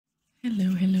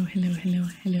Hello, hello, hello, hello,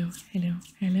 hello, hello,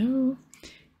 hello.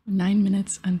 9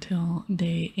 minutes until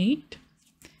day 8,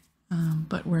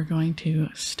 but we're going to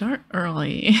start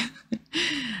early.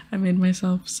 I made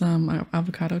myself some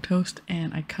avocado toast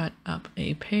and I cut up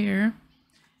a pear.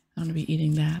 I'm going to be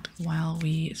eating that while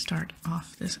we start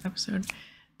off this episode.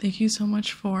 Thank you so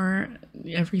much for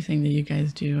everything that you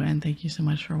guys do, and thank you so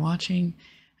much for watching.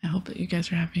 I hope that you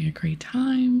guys are having a great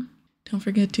time. Don't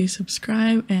forget to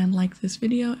subscribe and like this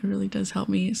video. It really does help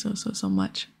me so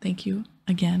much. Thank you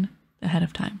again ahead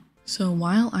of time. So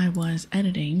while I was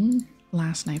editing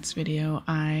last night's video,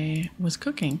 I was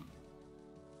cooking.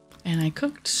 And I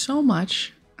cooked so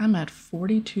much. I'm at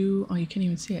 42. Oh, you can't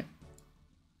even see it.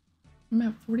 I'm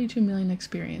at 42 million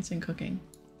experience in cooking.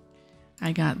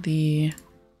 I got the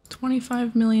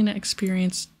 25 million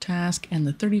experience task and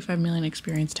the 35 million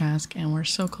experience task, and we're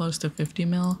so close to 50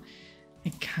 mil.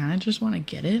 I kind of just want to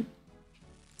get it.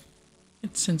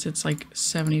 Since it's like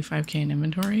 75k in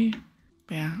inventory.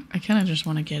 But yeah, I kind of just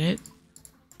want to get it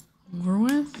over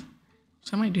with.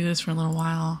 So I might do this for a little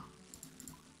while.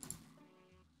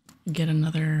 Get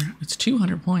another, it's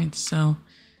 200 points. So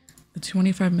the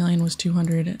 25 million was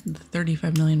 200, the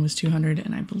 35 million was 200,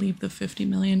 and I believe the 50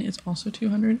 million is also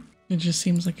 200. It just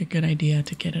seems like a good idea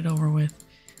to get it over with.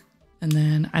 And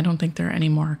then I don't think there are any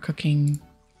more cooking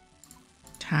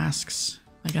tasks.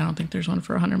 Like, I don't think there's one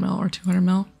for 100 mil or 200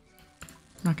 mil.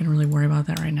 I'm not gonna really worry about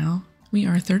that right now. We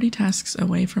are 30 tasks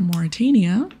away from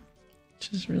Mauritania,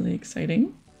 which is really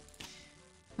exciting.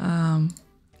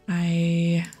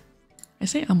 I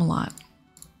say a lot.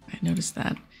 I noticed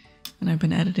that. And I've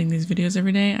been editing these videos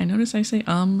every day. I notice I say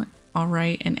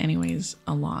alright, and anyways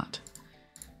a lot.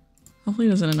 Hopefully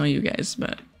it doesn't annoy you guys,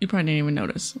 but you probably didn't even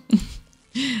notice.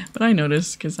 But I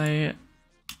noticed because I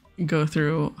go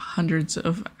through hundreds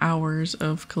of hours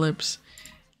of clips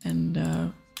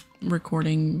and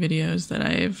recording videos that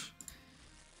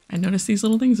I noticed these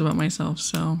little things about myself,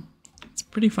 so it's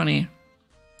pretty funny.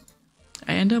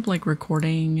 I end up like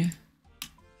recording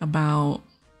about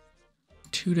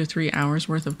 2 to 3 hours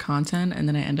worth of content, and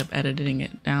then I end up editing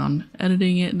it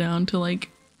down to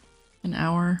like an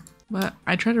hour. But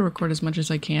I try to record as much as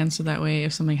I can, so that way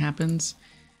if something happens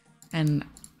and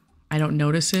I don't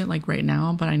notice it like right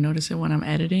now, but I notice it when I'm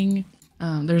editing.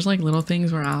 There's like little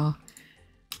things where I'll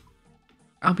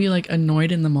be like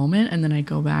annoyed in the moment, and then I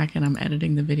go back and I'm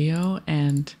editing the video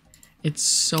and it's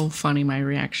so funny, my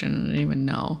reaction. I didn't even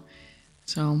know.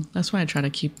 So that's why I try to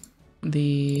keep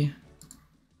the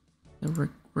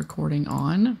recording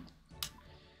on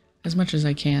as much as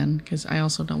I can, because I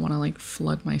also don't want to like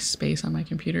flood my space on my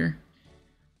computer,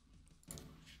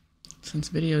 since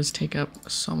videos take up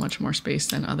so much more space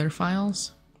than other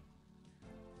files.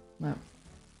 But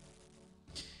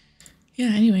yeah,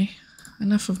 anyway,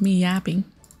 enough of me yapping.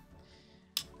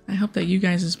 I hope that you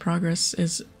guys' progress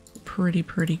is pretty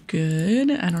good.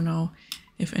 I don't know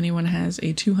if anyone has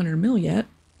a 200 mil yet,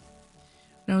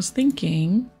 but I was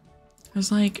thinking, I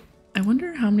was like, I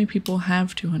wonder how many people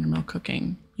have 200 mil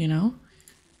cooking, you know?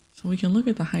 So we can look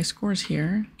at the high scores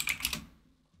here.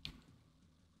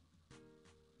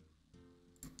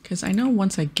 Because I know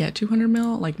once I get 200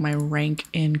 mil, like my rank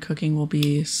in cooking will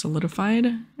be solidified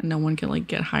and no one can like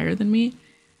get higher than me.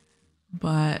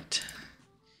 But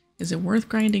is it worth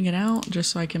grinding it out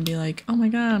just so I can be like, oh my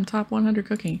god, I'm top 100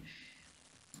 cooking?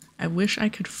 I wish I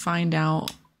could find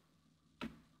out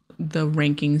the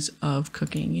rankings of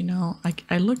cooking, you know?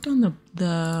 I looked on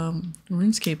the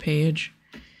Runescape page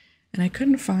and I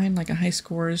couldn't find like a high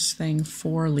scores thing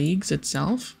for leagues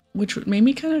itself, which made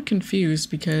me kind of confused,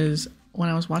 because when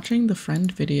I was watching a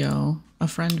friend video,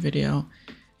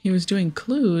 he was doing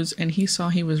clues and he saw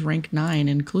he was rank 9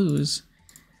 in clues,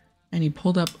 and he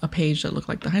pulled up a page that looked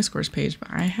like the high scores page, but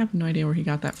I have no idea where he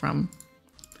got that from.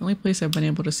 The only place I've been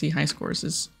able to see high scores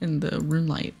is in the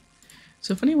RuneLite.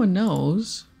 So if anyone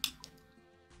knows,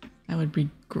 I would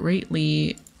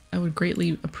greatly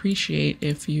appreciate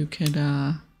if you could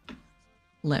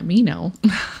let me know.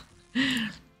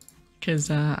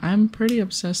 Because I'm pretty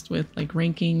obsessed with like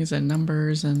rankings and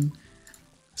numbers and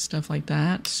stuff like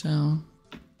that, so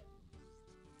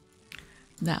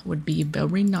that would be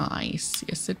very nice.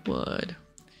 Yes, it would.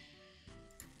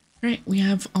 Right, we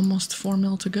have almost 4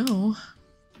 mil to go.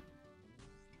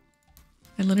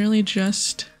 I literally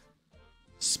just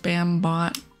spam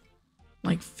bought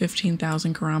like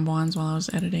 15,000 karambwans while I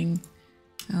was editing.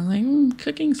 I was like,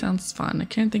 cooking sounds fun. I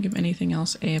can't think of anything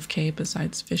else AFK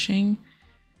besides fishing.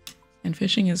 And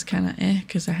fishing is kind of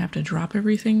because I have to drop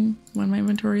everything when my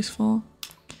inventory is full.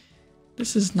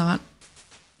 This is not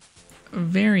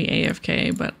very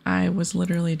AFK, but I was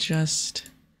literally just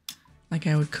Like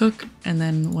I would cook, and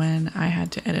then when I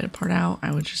had to edit a part out,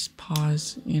 I would just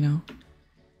pause, you know,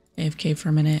 AFK for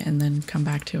a minute and then come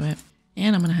back to it.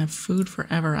 And I'm gonna have food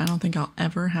forever. I don't think I'll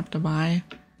ever have to buy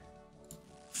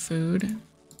food,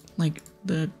 like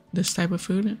this type of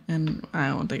food, and I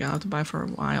don't think I'll have to buy for a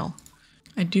while.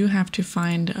 I do have to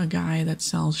find a guy that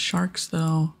sells sharks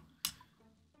though,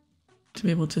 to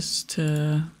be able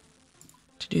to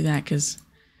do that, because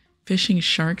fishing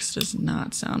sharks does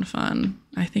not sound fun.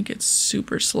 I think it's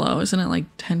super slow. Isn't it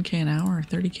like 10k an hour or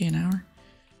 30k an hour?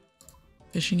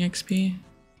 Fishing XP?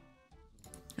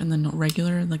 And then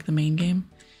regular, like the main game?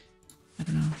 I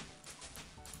don't know.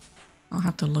 I'll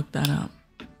have to look that up.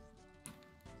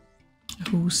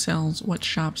 Who sells, what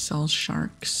shop sells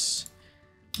sharks?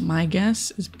 My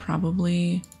guess is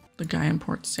probably the guy in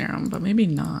Port Sarum, but maybe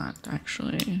not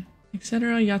actually.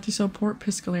 Etc. You have to sell Port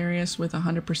Piscalarius with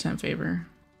 100% favor.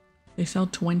 They sell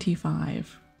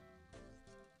 25.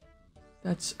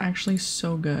 That's actually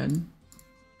so good.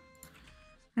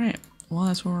 Alright, well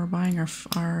that's where we're buying our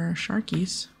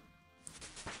sharkies.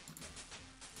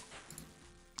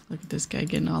 Look at this guy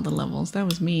getting all the levels. That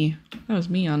was me. That was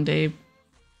me on day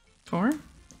 4?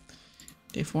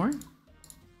 Day 4?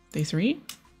 Day 3?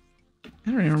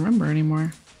 I don't even remember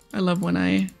anymore. I love when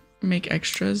I make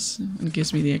extras and it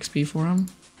gives me the XP for them.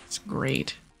 It's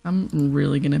great. I'm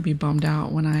really gonna be bummed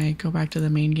out when I go back to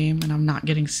the main game and I'm not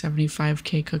getting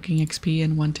 75k cooking XP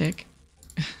in one tick.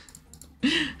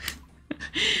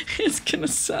 It's gonna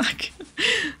suck.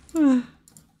 But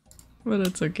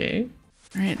it's okay.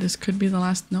 Alright, this could be the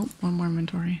last. Nope, one more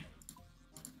inventory.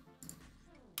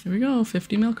 Here we go,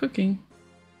 50 mil cooking.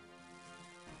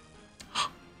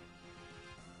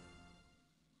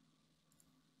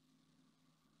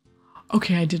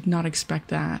 Okay, I did not expect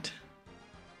that.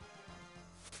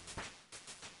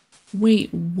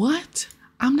 Wait, what?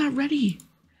 I'm not ready.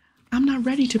 I'm not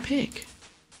ready to pick.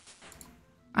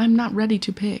 I'm not ready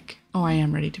to pick. Oh, I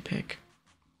am ready to pick.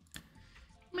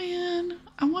 Man,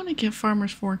 I want to get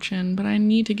Farmer's Fortune, but I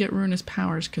need to get Ruinous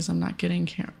Powers because I'm not getting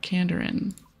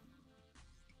Kandarin.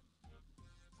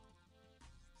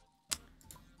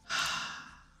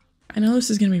 I know this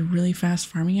is going to be really fast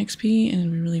farming XP and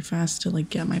it'll be really fast to like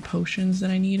get my potions that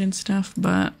I need and stuff,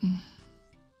 but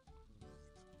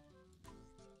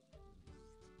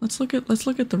let's look at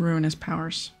the Ruinous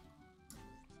Powers.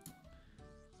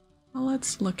 Well,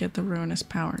 let's look at the Ruinous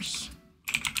Powers.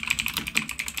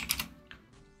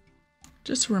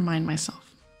 Just to remind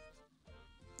myself.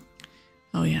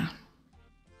 Oh yeah.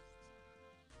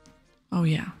 Oh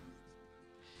yeah.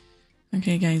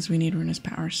 Okay guys, we need Ruinous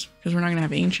Powers because we're not gonna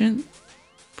have Ancient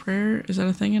Prayer. Is that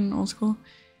a thing in old school?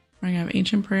 We're not gonna have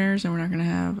Ancient Prayers and we're not gonna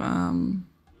have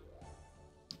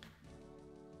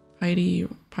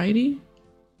Piety?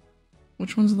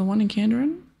 Which one's the one in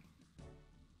Kandarin?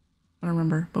 I don't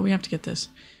remember, but we have to get this.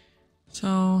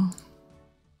 So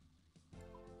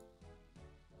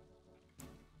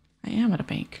I am at a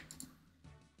bank.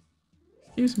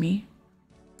 Excuse me.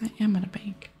 I am at a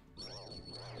bank.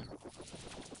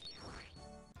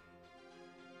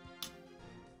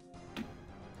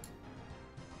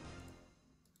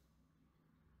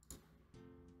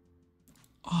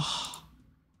 Oh.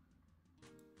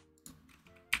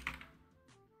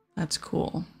 That's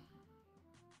cool.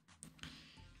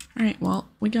 Alright, well,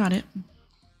 we got it.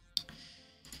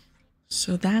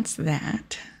 So that's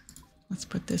that. Let's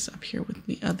put this up here with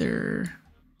the other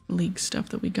league stuff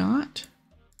that we got.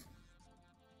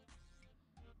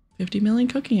 50 million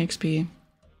cooking XP.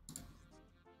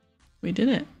 We did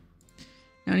it.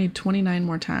 Now I need 29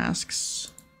 more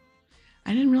tasks.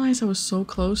 I didn't realize I was so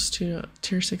close to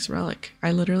tier 6 relic.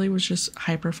 I literally was just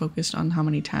hyper focused on how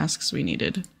many tasks we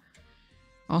needed.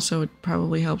 Also, it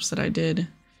probably helps that I did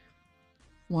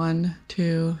 1,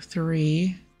 2,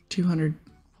 3, 200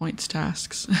 points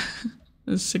tasks.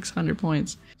 It's 600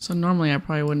 points. So normally I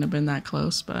probably wouldn't have been that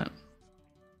close, but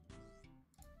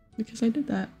because I did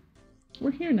that.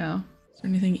 We're here now. Is there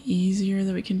anything easier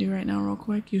that we can do right now real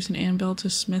quick? Use an anvil to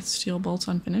smith steel bolts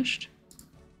unfinished.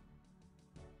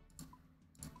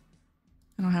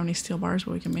 I don't have any steel bars,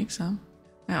 but we can make some.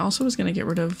 I also was gonna get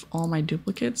rid of all my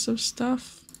duplicates of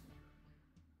stuff.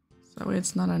 So that way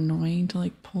it's not annoying to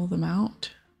like pull them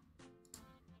out.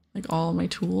 Like all my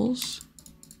tools.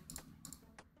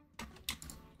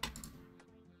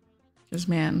 Because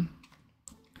man,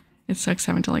 it sucks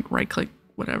having to like right click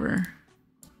whatever.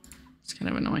 It's kind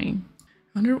of annoying.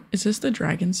 I wonder, is this the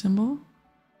dragon symbol?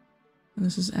 And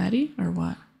this is Addy or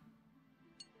what?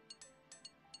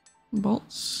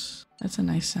 Bolts. That's a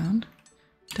nice sound.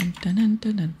 Dun dun dun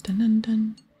dun dun dun dun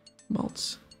dun.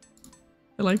 Bolts.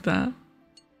 I like that.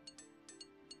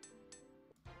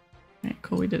 Alright,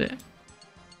 cool, we did it.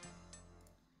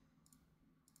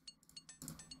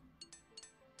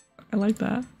 I like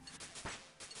that.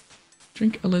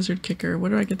 Drink a lizard kicker.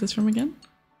 Where do I get this from again?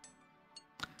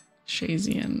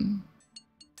 Shazian.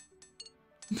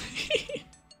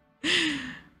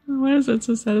 Why is that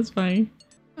so satisfying?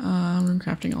 Room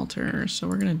crafting altar. So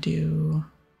we're gonna do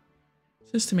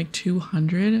this to make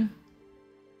 200.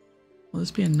 Will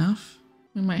this be enough?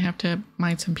 We might have to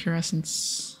mine some pure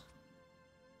essence.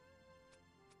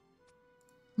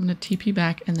 I'm gonna TP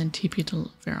back and then TP to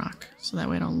Varrock, so that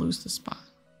way I don't lose the spot.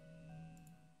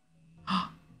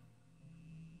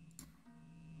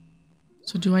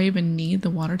 So do I even need the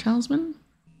water talisman?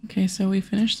 Okay, so we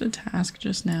finished the task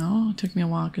just now. It took me a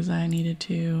while because I needed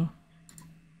to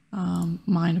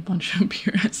mine a bunch of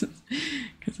pure essence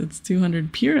because it's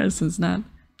 200 pure essence, not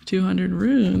 200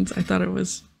 runes. I thought it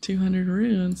was 200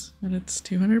 runes, but it's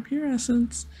 200 pure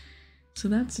essence. So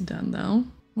that's done though.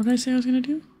 What did I say I was gonna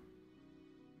do?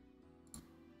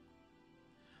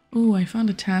 Oh, I found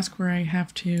a task where I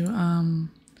have to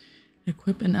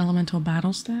equip an elemental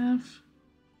battle staff.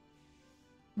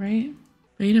 Right?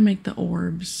 I need to make the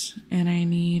orbs, and I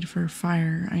need for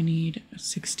fire, I need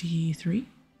 63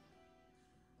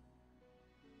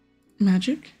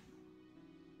 magic.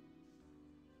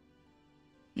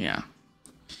 Yeah.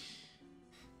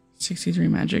 63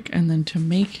 magic, and then to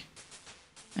make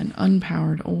an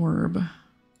unpowered orb, I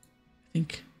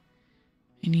think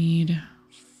I need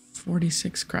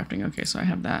 46 crafting. Okay, so I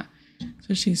have that. So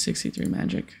I just need 63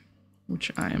 magic,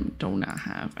 which I do not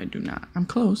have. I do not. I'm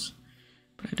close,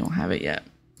 but I don't have it yet.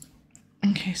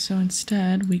 Okay, so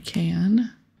instead we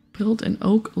can build an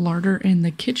oak larder in the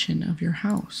kitchen of your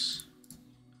house.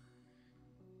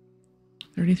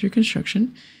 33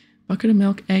 construction. Bucket of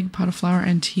milk, egg, pot of flour,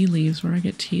 and tea leaves. Where do I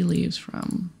get tea leaves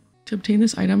from? To obtain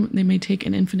this item, they may take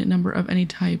an infinite number of any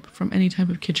type from any type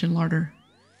of kitchen larder.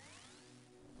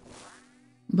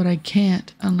 But I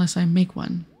can't unless I make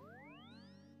one.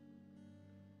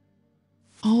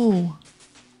 Oh,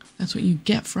 that's what you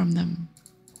get from them.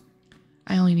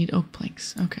 I only need oak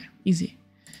planks. Okay, easy.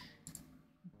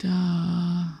 Duh.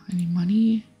 I need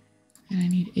money and I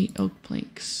need 8 oak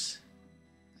planks.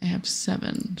 I have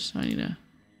 7, so I need to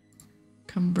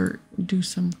do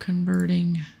some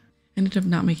converting. I ended up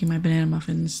not making my banana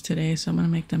muffins today, so I'm gonna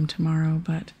make them tomorrow,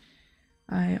 but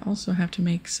I also have to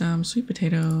make some sweet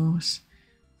potatoes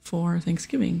for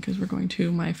Thanksgiving because we're going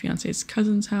to my fiance's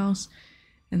cousin's house,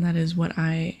 and that is what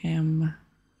I am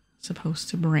supposed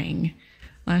to bring.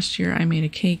 Last year I made a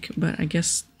cake, but I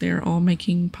guess they're all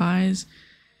making pies.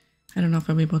 I don't know if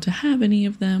I'll be able to have any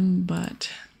of them, but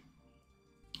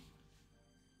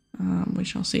we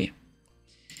shall see.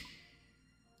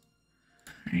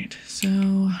 Alright, so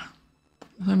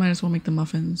I might as well make the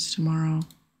muffins tomorrow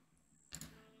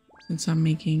since I'm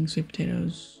making sweet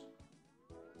potatoes.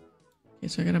 Okay,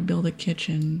 so I gotta build a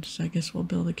kitchen, so I guess we'll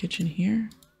build a kitchen here.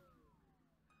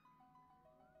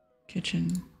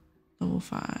 Kitchen. Level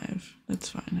 5. That's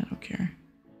fine, I don't care.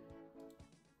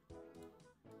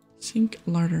 Sink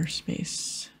larder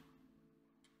space.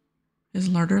 Is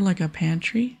larder like a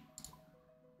pantry?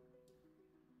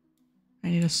 I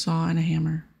need a saw and a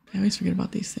hammer. I always forget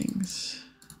about these things.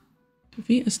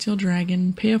 Defeat a steel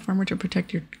dragon. Pay a farmer to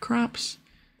protect your crops.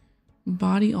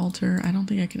 Body altar. I don't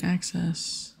think I can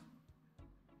access.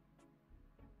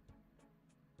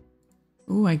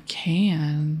 Ooh, I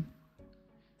can.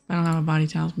 I don't have a body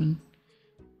talisman.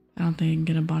 I don't think I can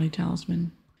get a body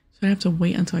talisman. So I have to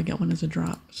wait until I get one as a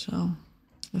drop. So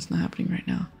that's not happening right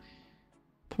now.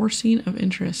 Porcine of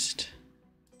interest.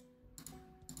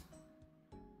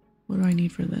 What do I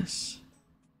need for this?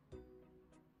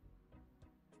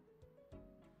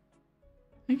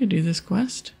 I could do this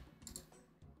quest.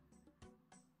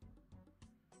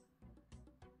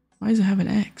 Why does it have an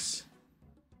X?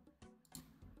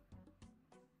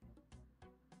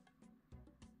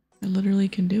 I literally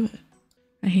can do it.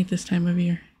 I hate this time of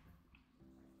year.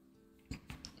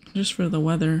 Just for the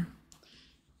weather.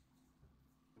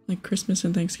 Like Christmas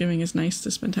and Thanksgiving is nice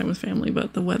to spend time with family,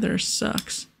 but the weather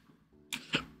sucks.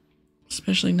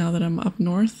 Especially now that I'm up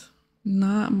north.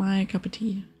 Not my cup of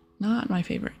tea. Not my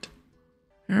favorite.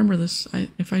 I remember this,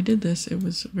 if I did this, it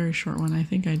was a very short one. I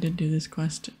think I did do this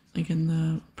quest like in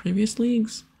the previous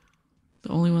leagues. The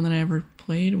only one that I ever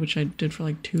played, which I did for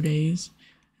like 2 days,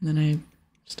 and then I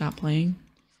stopped playing.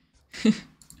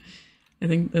 I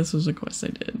think this was a quest I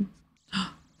did.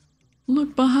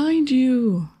 Look behind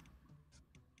you!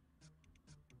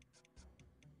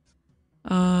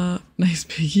 Nice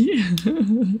piggy.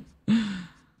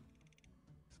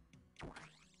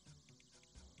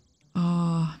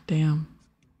 Oh, damn.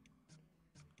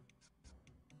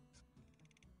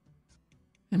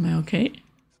 Am I okay?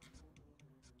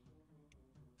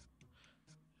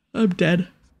 I'm dead.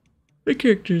 My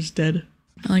character's dead.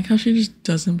 I like how she just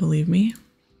doesn't believe me.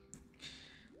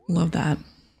 Love that.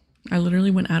 I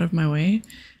literally went out of my way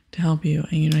to help you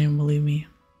and you don't even believe me.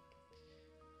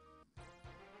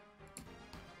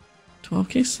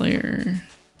 12k Slayer.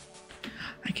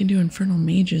 I can do Infernal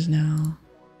Mages now.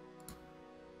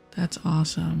 That's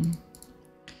awesome.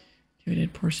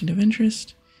 Activated Portion of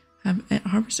Interest.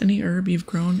 Harvest any herb you've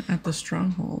grown at the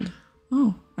stronghold.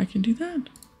 Oh, I can do that.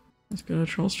 Let's go to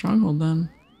Troll Stronghold then.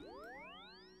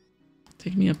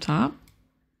 Take me up top?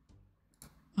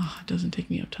 Oh, it doesn't take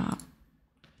me up top.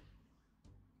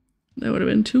 That would have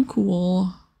been too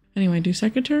cool. Anyway, do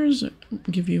secateurs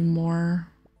give you more?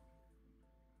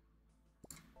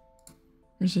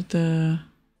 Or is it the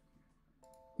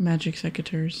magic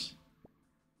secateurs?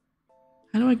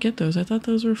 How do I get those? I thought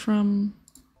those were from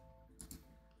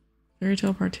Fairy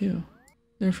Tale Part 2.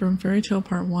 They're from Fairy Tale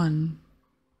Part 1.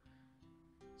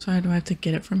 So do I have to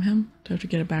get it from him? Do I have to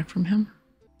get it back from him?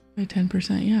 By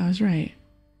 10%? Yeah, I was right.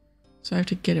 So I have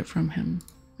to get it from him.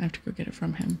 I have to go get it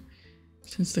from him.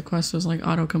 Since the quest was like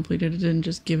auto-completed, it didn't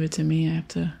just give it to me. I have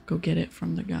to go get it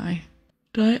from the guy.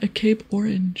 Dye a cape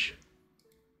orange.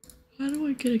 How do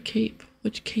I get a cape?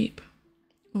 Which cape?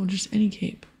 Oh, just any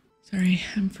cape. Sorry,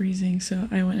 I'm freezing. So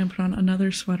I went and put on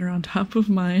another sweater on top of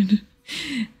mine.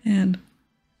 And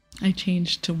I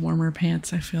changed to warmer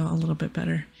pants. I feel a little bit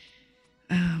better.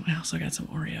 I also got some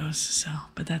Oreos, so,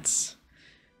 but that's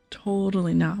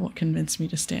totally not what convinced me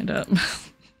to stand up.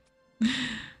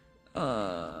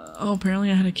 Oh, apparently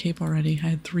I had a cape already. I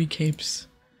had 3 capes.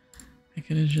 I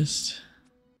could have just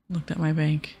looked at my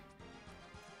bank.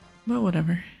 But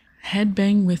whatever.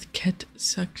 Headbang with Ket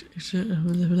suck.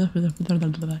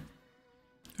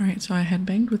 Alright, so I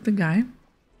headbanged with the guy.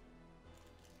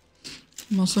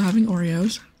 I'm also having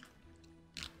Oreos.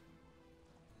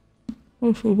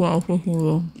 We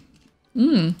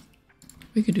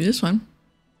could do this one.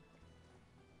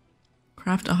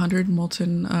 Craft 100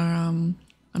 molten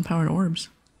unpowered orbs.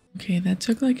 Okay, that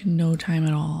took like no time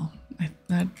at all.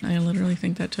 I literally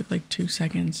think that took like 2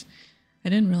 seconds. I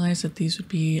didn't realize that these would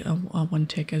be a 1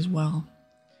 tick as well.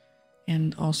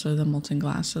 And also the molten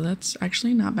glass, so that's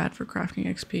actually not bad for crafting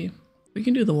XP. We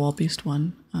can do the wall beast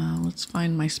one. Let's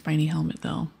find my spiny helmet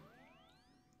though.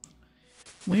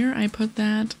 Where I put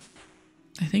that,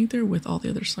 I think they're with all the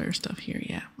other Slayer stuff here.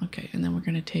 Yeah, okay. And then we're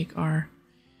gonna take our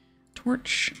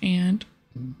torch and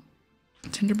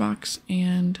tinderbox,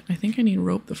 and I think I need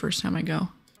rope the first time I go.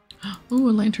 Ooh,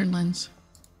 a lantern lens.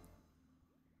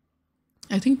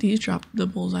 I think these drop the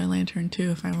bullseye lantern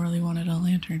too if I really wanted a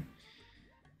lantern.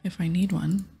 If I need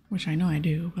one, which I know I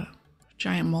do, but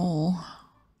giant mole,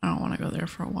 I don't want to go there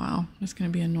for a while. It's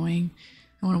going to be annoying.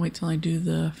 I want to wait till I do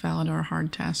the Faladar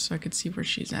hard task so I could see where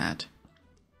she's at.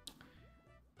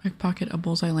 Pickpocket a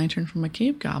bullseye lantern from a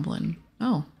cave goblin.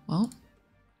 Oh, well.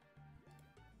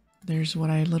 There's what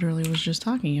I literally was just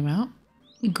talking about.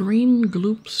 Green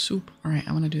gloop soup. Alright,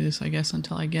 I'm going to do this, I guess,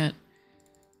 until I get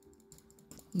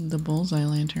the bullseye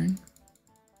lantern.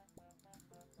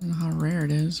 I don't know how rare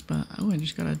it is, but oh, I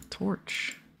just got a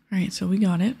torch. Alright, so we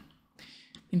got it.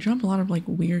 You drop a lot of like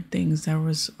weird things. There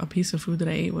was a piece of food that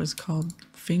I ate was called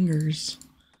fingers.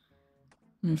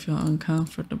 I feel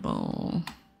uncomfortable.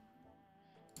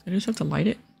 I just have to light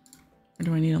it? Or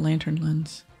do I need a lantern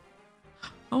lens?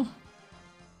 Oh.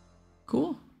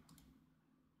 Cool.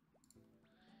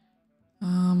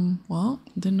 Well,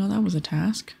 didn't know that was a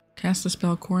task. Cast the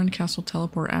spell Corrin Castle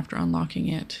Teleport after unlocking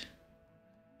it.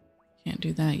 Can't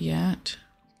do that yet.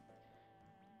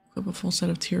 Equip a full set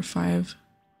of tier 5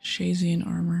 Shazian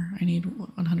armor. I need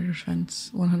 100 defense,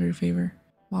 100 favor.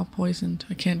 While poisoned.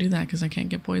 I can't do that because I can't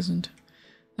get poisoned.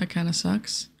 That kind of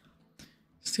sucks.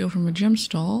 Steal from a gem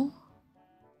stall.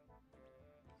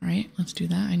 Alright, let's do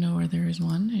that. I know where there is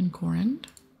one in Corrin.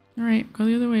 Alright, go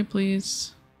the other way,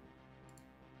 please.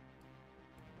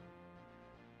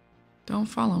 Don't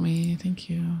follow me, thank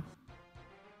you.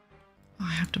 Oh,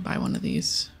 I have to buy one of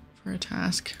these for a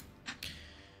task.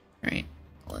 Alright,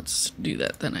 let's do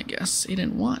that then, I guess. I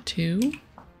didn't want to.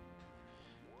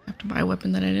 Have to buy a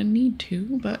weapon that I didn't need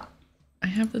to, but I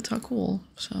have the Takul,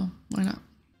 so why not?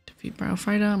 Defeat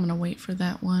Bryophyta, I'm gonna wait for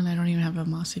that one. I don't even have a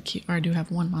Mossy Key, or I do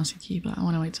have one Mossy Key, but I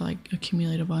want to wait till I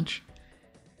accumulate a bunch.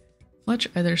 Fletch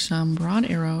either some broad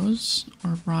arrows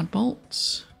or broad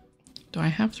bolts. Do I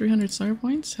have 300 Slayer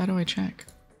points? How do I check?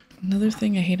 Another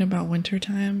thing I hate about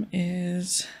wintertime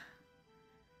is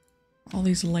all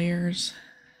these layers.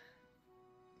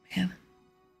 Man.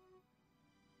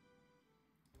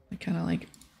 They kind of like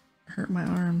hurt my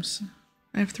arms.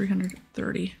 I have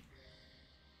 330.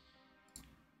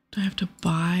 Do I have to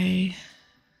buy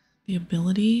the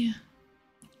ability?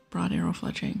 Broad arrow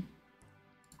fletching.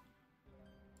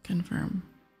 Confirm.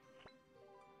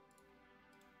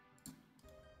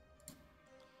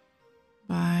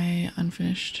 Buy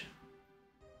unfinished.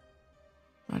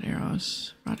 Rod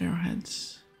arrows. Rod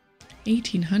arrowheads.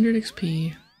 1800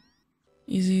 XP.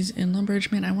 Easies in Lumberage.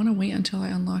 Man, I want to wait until I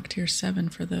unlock tier 7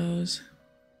 for those.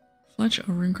 Fletch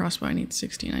a rune crossbow. I need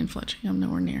 69 fletching. I'm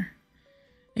nowhere near.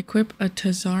 Equip a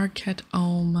Tazar Ket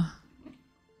Ohm.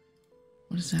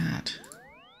 What is that?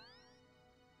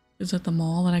 Is that the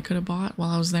mall that I could have bought while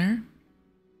I was there?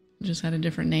 It just had a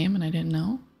different name and I didn't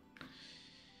know.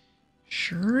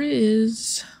 Sure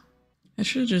is. I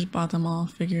should have just bought them all.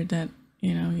 Figured that,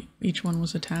 you know, each one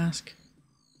was a task.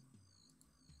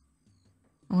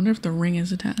 I wonder if the ring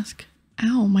is a task.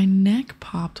 Ow, my neck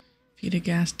popped. Feed a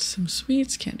ghast some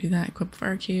sweets. Can't do that. Equip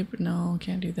fire cape. No,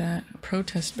 can't do that. A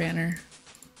protest banner.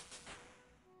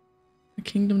 A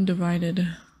kingdom divided.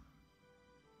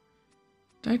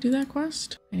 Did I do that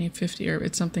quest? I need 50 herb.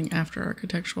 It's something after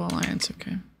Architectural Alliance.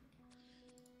 Okay.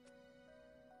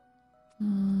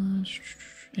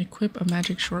 Equip a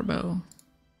magic shortbow.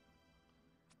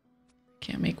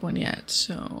 Can't make one yet,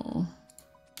 so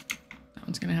that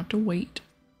one's gonna have to wait.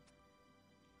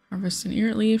 Harvest an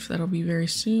ear leaf. That'll be very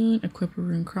soon. Equip a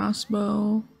rune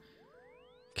crossbow.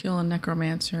 Kill a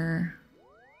necromancer.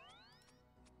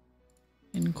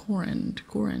 In Corend.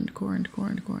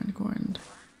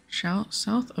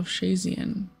 South of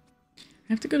Shazian. I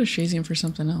have to go to Shazian for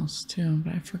something else too,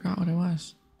 but I forgot what it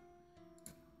was.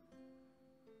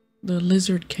 The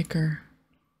lizard kicker.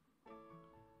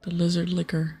 The lizard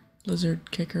licker.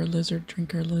 Lizard kicker, lizard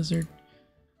drinker, lizard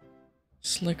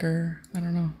slicker. I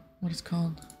don't know what it's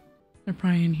called. They're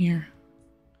probably in here.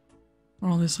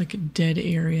 Where all this like dead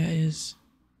area is.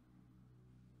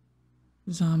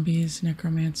 Zombies,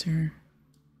 necromancer.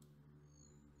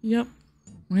 Yep.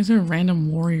 Why is there a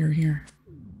random warrior here?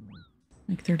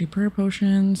 Make 30 prayer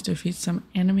potions, defeat some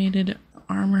animated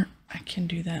armor. I can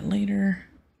do that later.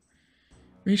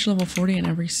 Reach level 40 in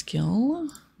every skill.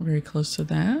 Very close to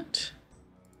that.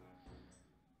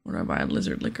 Where do I buy a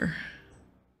lizard liquor?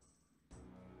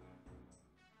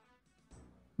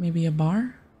 Maybe a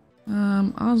bar?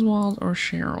 Oswald or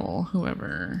Cheryl,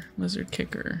 whoever. Lizard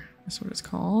kicker, that's what it's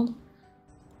called.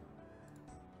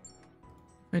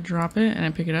 If I drop it and I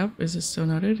pick it up, is it still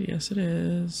noted? Yes, it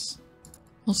is.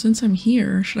 Well, since I'm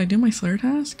here, should I do my Slayer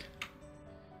task?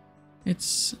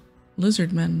 It's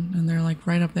lizard men, and they're like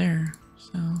right up there,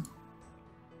 so.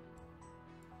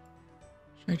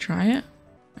 Should I try it?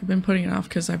 I've been putting it off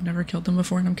because I've never killed them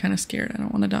before and I'm kind of scared. I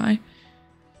don't want to die.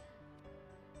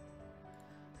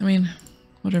 I mean,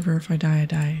 whatever, if I die, I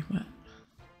die, but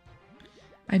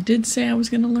I did say I was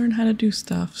going to learn how to do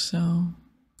stuff, so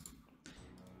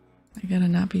I gotta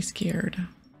not be scared.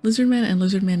 Lizardman and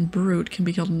Lizardman Brute can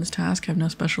be killed in this task, have no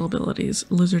special abilities.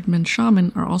 Lizardman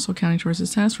Shaman are also counting towards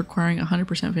this task, requiring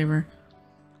 100% favor,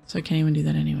 so I can't even do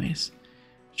that anyways.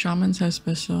 Shamans have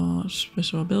special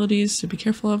abilities to be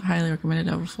careful of. Highly recommended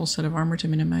to have a full set of armor to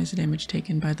minimize the damage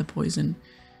taken by the poison.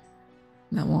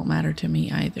 That won't matter to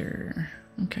me either.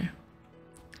 Okay.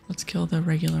 Let's kill the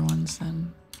regular ones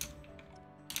then.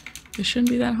 It shouldn't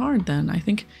be that hard then. I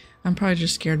think I'm probably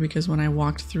just scared because when I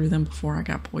walked through them before I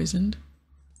got poisoned.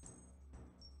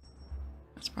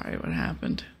 That's probably what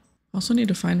happened. Also need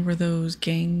to find where those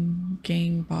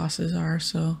gang bosses are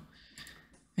so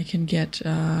I can get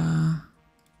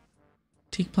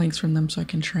teak planks from them so I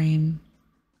can train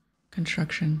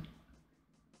construction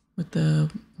with the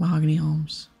mahogany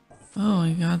homes. Oh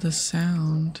my god, the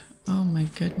sound. Oh my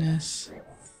goodness.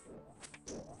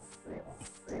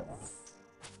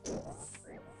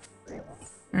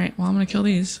 Alright, well I'm gonna kill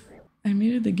these. I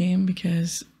muted the game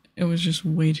because it was just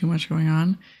way too much going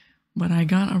on, but I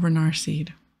got a Renar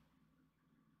seed.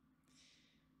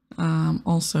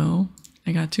 Also,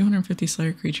 I got 250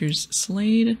 Slayer creatures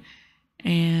slayed,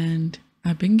 and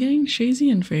I've been getting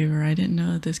Shazian favor. I didn't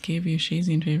know that this gave you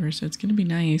Shazian favor, so it's gonna be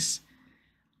nice.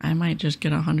 I might just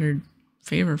get 100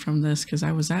 favor from this because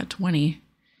I was at 20.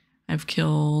 I've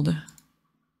killed,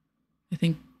 I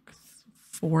think,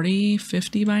 40,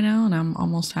 50 by now, and I'm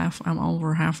almost I'm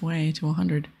over halfway to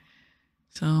 100.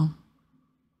 So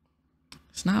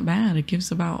it's not bad. It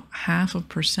gives about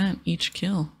 0.5% each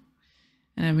kill.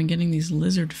 And I've been getting these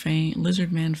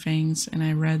lizardman fangs, and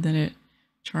I read that it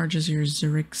charges your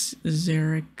Xeric's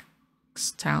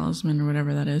talisman or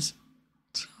whatever that is.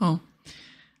 So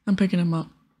I'm picking them up.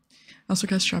 I also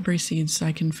got strawberry seeds so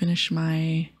I can finish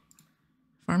my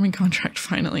farming contract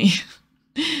finally.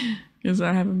 Because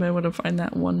I haven't been able to find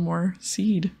that one more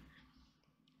seed.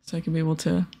 So I can be able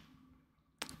to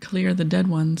clear the dead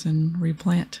ones and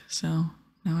replant. So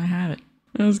now I have it.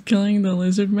 I was killing the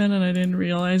lizard men and I didn't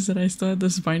realize that I still had the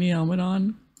spiny helmet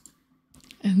on.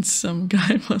 And some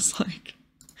guy was like,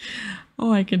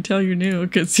 oh, I can tell you're new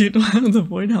because you don't have the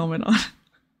void helmet on.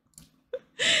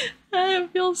 I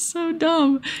feel so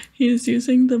dumb. He's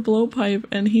using the blowpipe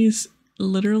and he's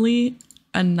literally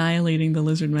annihilating the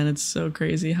lizard men. It's so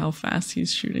crazy how fast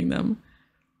he's shooting them.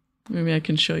 Maybe I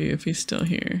can show you if he's still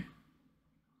here.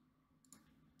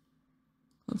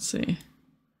 Let's see.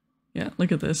 Yeah,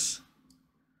 look at this.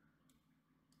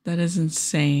 That is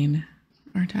insane.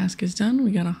 Our task is done.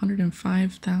 We got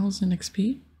 105,000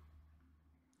 XP.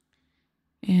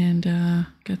 And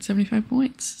got 75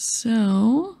 points.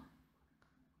 So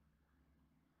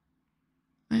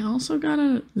I also got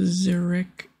a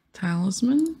Zurich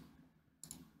talisman.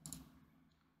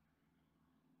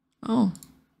 Oh.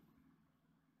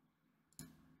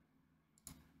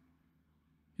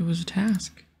 It was a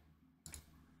task.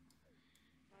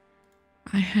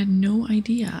 I had no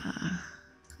idea.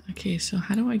 Okay, so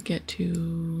how do I get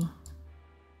to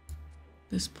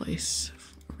this place?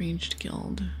 Ranged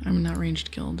guild. I'm not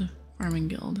ranged guild. Farming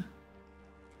guild.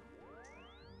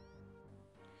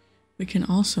 We can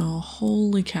also,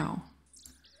 holy cow.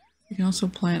 We can also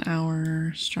plant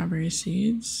our strawberry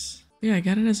seeds. Yeah, I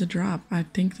got it as a drop. I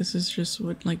think this is just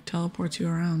what like teleports you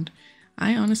around.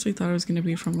 I honestly thought it was gonna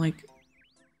be from like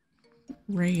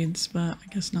raids, but I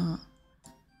guess not.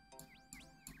 So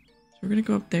we're gonna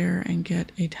go up there and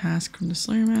get a task from the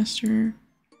Slayer Master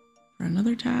for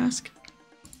another task.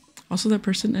 Also, that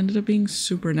person ended up being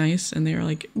super nice and they were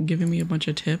like giving me a bunch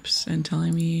of tips and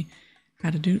telling me how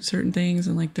to do certain things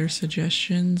and like their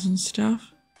suggestions and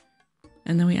stuff.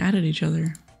 And then we added each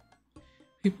other.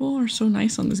 People are so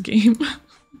nice on this game.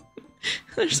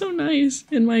 They're so nice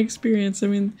in my experience. I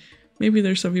mean, maybe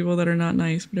there's some people that are not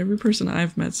nice, but every person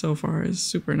I've met so far is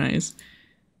super nice.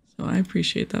 So I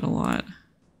appreciate that a lot.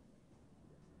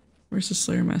 Where's the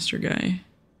Slayer Master guy?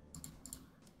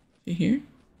 Is he here?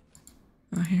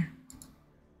 Oh, here.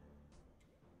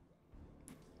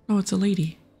 Oh, it's a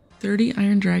lady. 30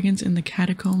 iron dragons in the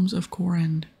catacombs of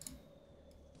Korend.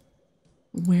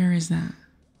 Where is that?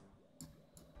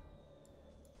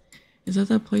 Is that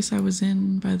the place I was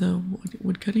in by the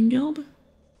woodcutting guild?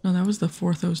 No, that was the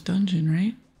Forthos dungeon,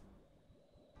 right?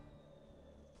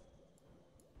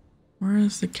 Where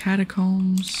is the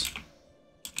catacombs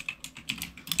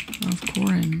of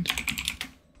Korend?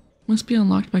 Must be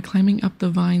unlocked by climbing up the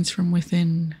vines from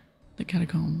within the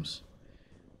catacombs.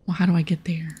 Well, how do I get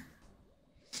there?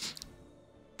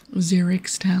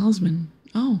 Zurich's talisman.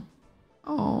 Oh.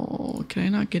 Oh, can I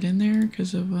not get in there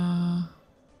because of, it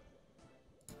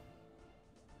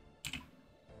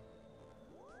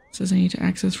says I need to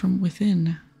access from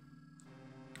within.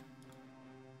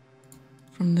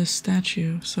 From this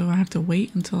statue. So I have to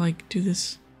wait until I do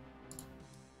this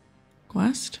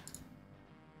quest?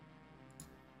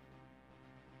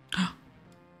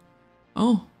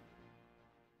 Oh.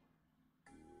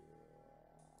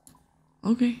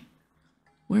 Okay.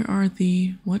 Where are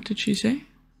the... what did she say?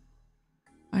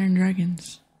 Iron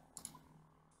dragons.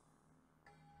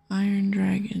 Iron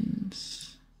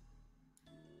dragons.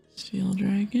 Steel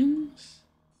dragons?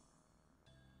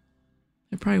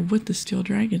 They're probably with the steel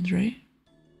dragons, right?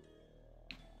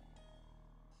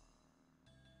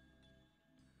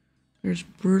 There's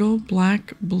brutal,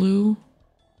 black, blue.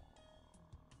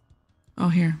 Oh,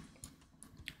 here.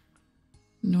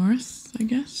 North, I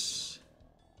guess.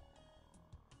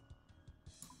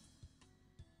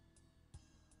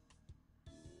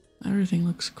 Everything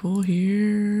looks cool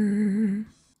here.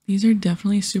 These are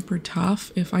definitely super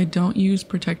tough. If I don't use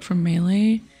protect from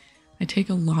melee, I take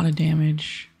a lot of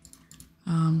damage.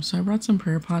 So I brought some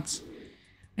prayer pots.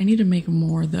 I need to make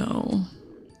more though.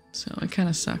 So it kind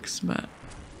of sucks, but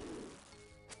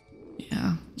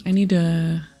yeah, I need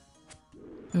to,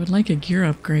 I would like a gear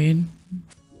upgrade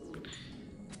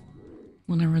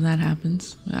whenever that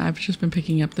happens. I've just been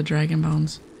picking up the dragon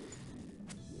bones.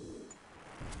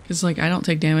 Because, like, I don't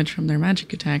take damage from their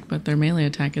magic attack, but their melee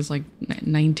attack is, like,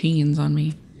 19s on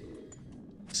me.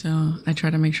 So, I try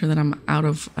to make sure that I'm out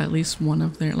of at least one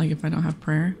of their, like, if I don't have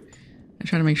prayer, I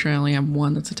try to make sure I only have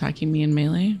one that's attacking me in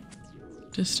melee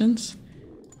distance.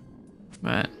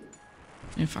 But,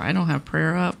 if I don't have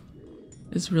prayer up,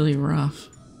 it's really rough.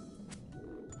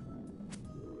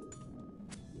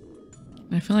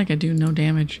 And I feel like I do no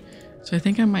damage. So, I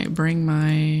think I might bring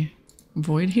my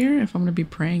void here if I'm going to be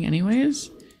praying anyways.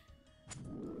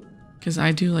 Because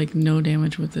I do like no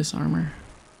damage with this armor.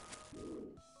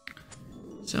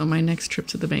 So my next trip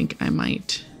to the bank, I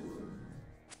might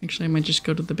just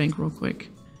go to the bank real quick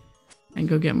and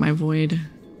go get my void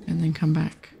and then come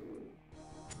back.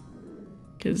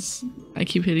 Because I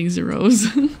keep hitting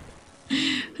zeros and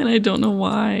I don't know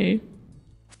why.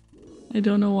 I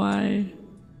don't know why.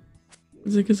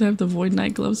 Is it because I have the Void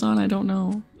Knight gloves on? I don't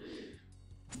know.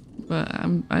 But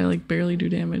I like barely do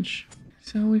damage.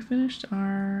 So we finished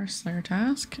our Slayer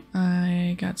task.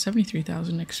 I got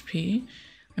 73,000 XP.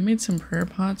 I made some prayer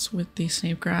pots with the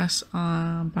Snape grass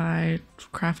by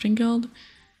Crafting Guild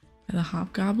by the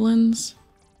Hobgoblins.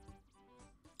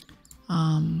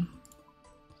 Because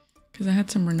I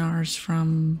had some Renars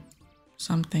from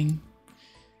something.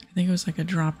 I think it was like a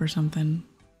drop or something.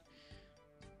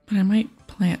 But I might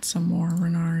plant some more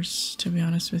Renars, to be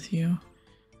honest with you,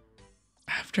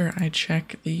 after I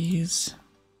check these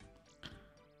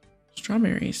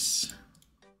strawberries.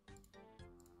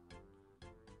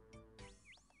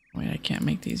 Wait, I can't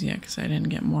make these yet because I didn't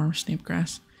get more Snape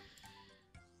grass.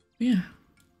 But yeah,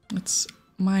 that's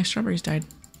my strawberries died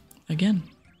again.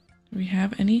 Do we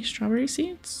have any strawberry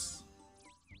seeds?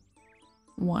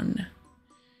 1.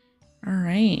 All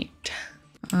right.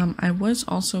 I was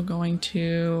also going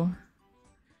to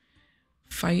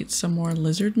fight some more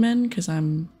lizard men because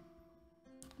I'm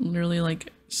literally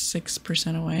like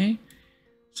 6% away.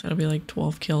 So it'll be like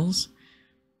 12 kills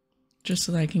just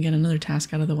so that I can get another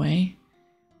task out of the way.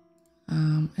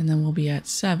 And then we'll be at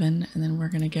 7, and then we're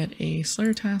going to get a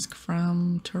Slayer task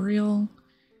from Turiel.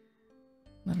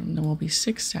 And then we'll be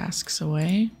 6 tasks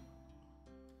away.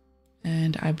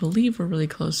 And I believe we're really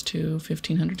close to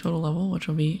 1500 total level, which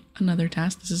will be another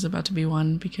task. This is about to be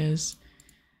one because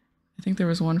I think there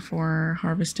was one for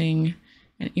harvesting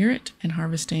an Irrit and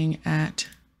harvesting at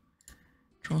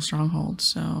Troll Stronghold.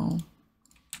 So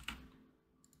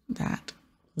that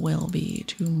will be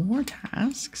 2 more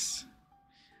tasks.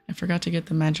 I forgot to get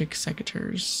the magic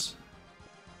secateurs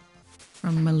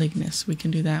from Malignus. We can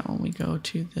do that when we go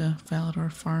to the Falador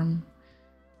farm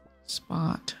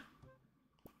spot.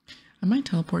 I might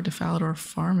teleport to Falador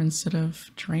farm instead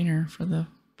of Trainer for the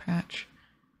patch.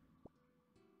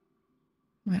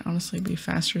 Might honestly be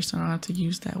faster so I don't have to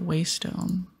use that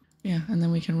waystone. Yeah, and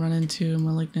then we can run into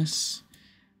Malignus.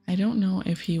 I don't know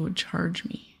if he would charge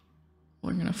me.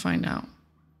 We're gonna find out.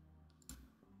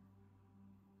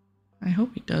 I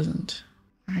hope he doesn't.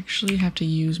 I actually have to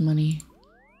use money.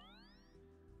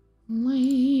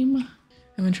 Lame.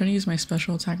 I've been trying to use my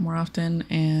special attack more often,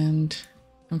 and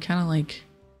I'm kind of like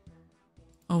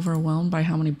overwhelmed by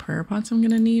how many prayer pots I'm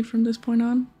gonna need from this point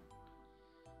on.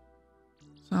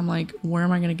 So I'm like, where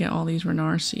am I gonna get all these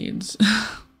Renar seeds?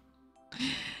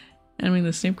 I mean,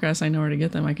 the Snape grass, I know where to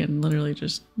get them. I can literally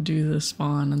just do the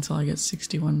spawn until I get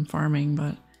 61 farming,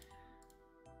 but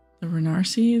the Renar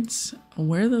seeds,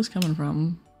 where are those coming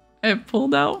from? I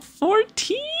pulled out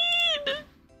 14!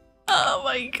 Oh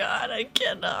my god, I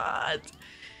cannot.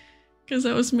 Because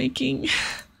I was making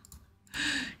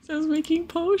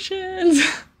potions.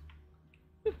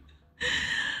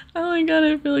 Oh my god,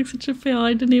 I feel like such a fail.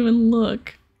 I didn't even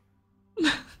look.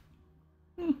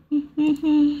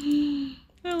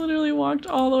 I literally walked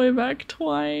all the way back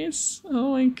twice.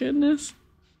 Oh my goodness.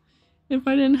 If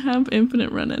I didn't have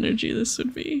infinite run energy, this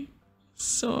would be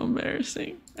so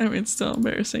embarrassing. I mean, it's still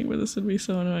embarrassing, but this would be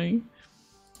so annoying.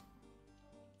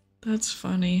 That's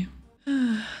funny.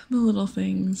 The little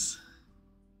things.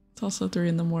 It's also 3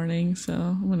 in the morning, so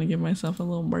I'm gonna give myself a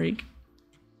little break.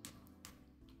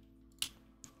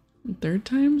 3rd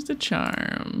time's the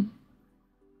charm.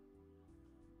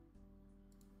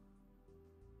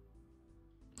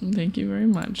 And thank you very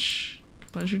much.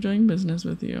 Pleasure doing business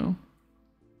with you.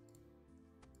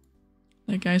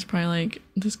 That guy's probably like,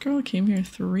 this girl came here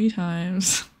 3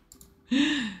 times.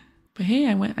 But hey,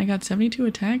 I got 72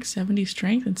 attack, 70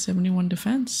 strength, and 71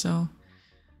 defense, so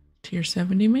tier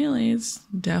 70 melees.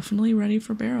 Definitely ready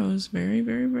for barrows very,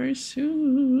 very, very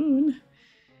soon.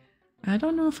 I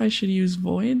don't know if I should use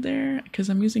Void there, because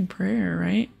I'm using prayer,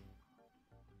 right?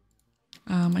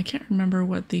 I can't remember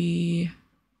what the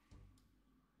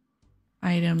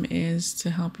item is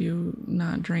to help you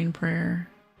not drain prayer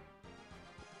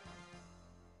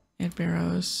at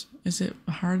barrows. Is it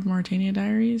Hard Mauritania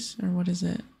Diaries, or what is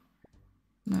it?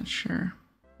 I'm not sure.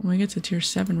 When we get to tier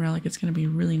 7 relic, it's going to be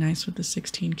really nice with the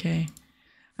 16k.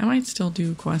 I might still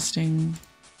do questing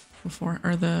before,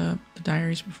 or the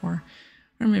diaries before,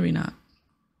 or maybe not.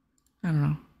 I don't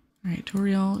know. Alright,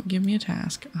 Toriel, give me a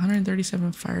task.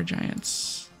 137 fire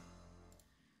giants.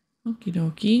 Okie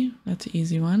dokie, that's an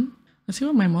easy one. Let's see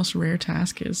what my most rare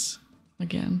task is.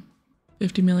 Again,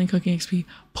 50 million cooking XP.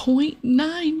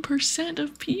 0.9%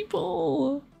 of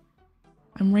people!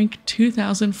 I'm ranked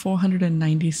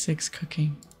 2,496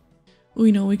 cooking. Oh,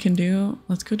 you know what we can do?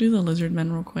 Let's go do the lizard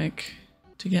men real quick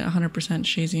to get 100%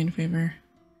 Shazian favor.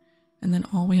 And then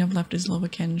all we have left is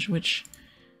Lovakenge, which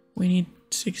we need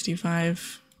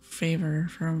 65 favor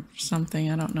from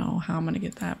something. I don't know how I'm gonna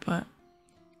get that, but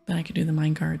then I could do the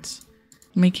mine cards.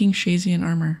 Making Shazian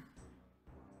armor.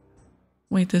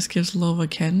 Wait, this gives Lova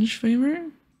Kenj favor?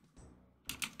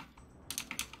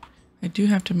 I do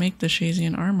have to make the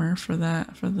Shazian armor for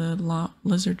that, for the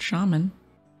lizard shaman.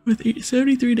 With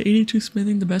 73 to 82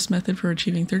 smithing, the best method for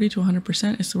achieving 30 to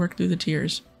 100% is to work through the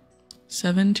tiers.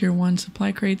 7 tier 1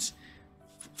 supply crates,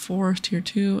 4 tier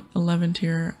 2, 11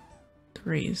 tier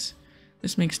 3s.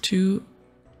 This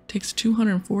takes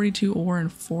 242 ore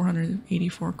and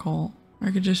 484 coal. Or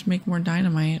I could just make more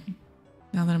dynamite.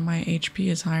 Now that my HP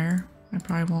is higher, I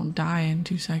probably won't die in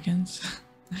 2 seconds.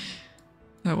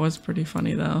 That was pretty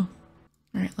funny though.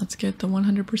 Alright, let's get the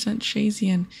 100%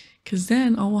 Shazian, because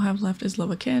then all we'll have left is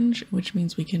Lova Kenj, which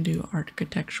means we can do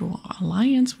Architectural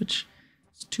Alliance, which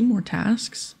is 2 more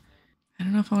tasks. I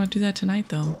don't know if I want to do that tonight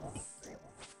though.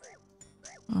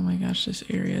 Oh my gosh, this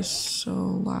area is so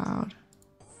loud.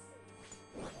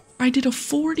 I did a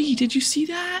 40! Did you see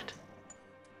that?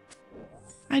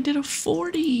 I did a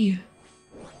 40!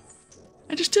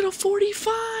 I just did a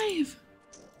 45!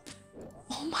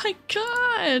 Oh my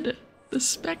god! The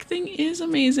spec thing is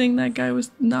amazing. That guy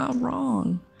was not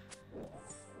wrong.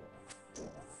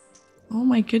 Oh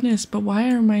my goodness, but why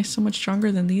am I so much stronger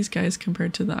than these guys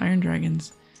compared to the Iron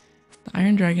Dragons? The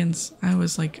Iron Dragons, I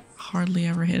was like hardly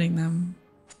ever hitting them.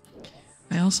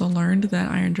 I also learned that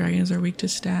Iron Dragons are weak to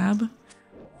stab.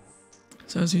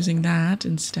 So I was using that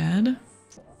instead.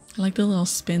 I like the little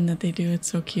spin that they do,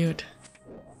 it's so cute.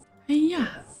 Hey-ya!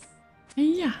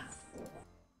 Hey-ya!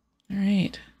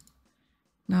 Alright.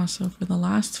 Now, so for the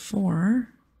last 4...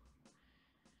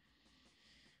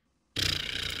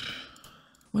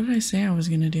 What did I say I was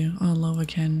gonna do? Oh, Lova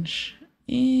Kenj.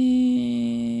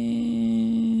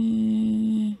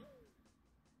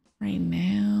 Right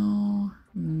now?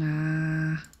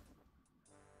 Nah.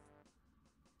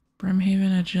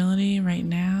 Brimhaven Agility right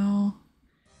now?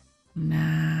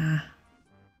 Nah.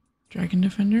 Dragon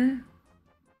Defender?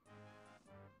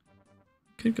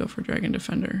 Could go for Dragon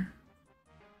Defender.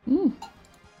 Ooh.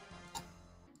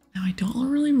 Now I don't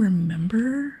really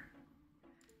remember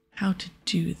how to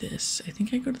do this. I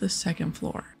think I go to the 2nd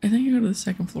floor. I think I go to the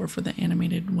 2nd floor for the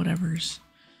animated whatevers.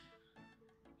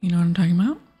 You know what I'm talking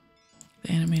about?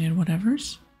 The animated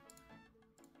whatevers.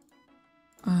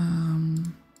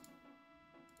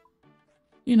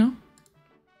 You know.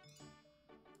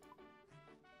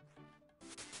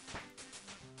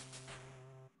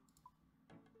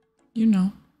 You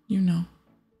know.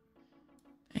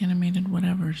 Animated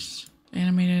whatevers.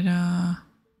 Animated,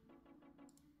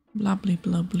 blah blah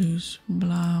blah blues.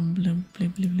 Blah blah blah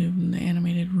blah blah. The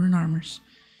animated rune armors.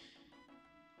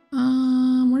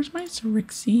 Where's my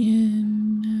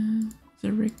Xerixian?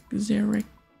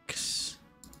 Xerix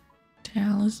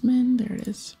talisman? There it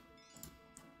is.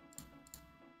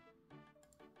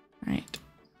 Right.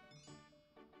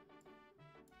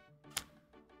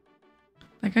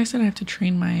 Like I said, I have to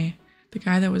train the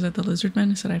guy that was at the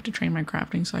Lizardmen said I have to train my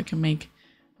crafting so I can make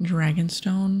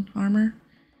Dragonstone armor.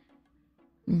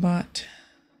 But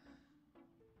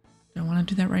do I want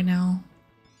to do that right now?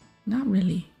 Not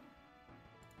really.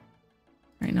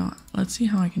 Right now, let's see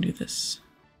how I can do this.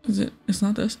 It's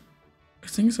not this. I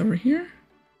think it's over here.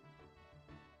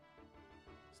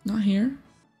 It's not here.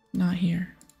 Not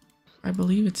here. I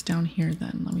believe it's down here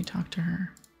then. Let me talk to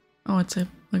her. Oh, it's a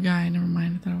guy. Never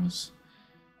mind. I thought it was...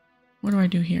 What do I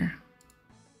do here?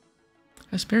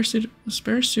 A spare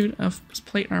suit of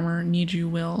plate armor. Need you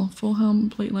will. Full helm,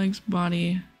 plate legs,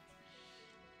 body.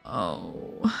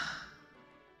 Oh.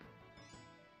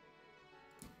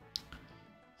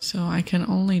 So I can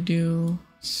only do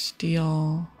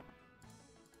steel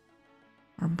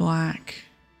or black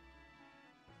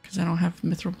because I don't have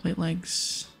mithril plate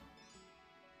legs.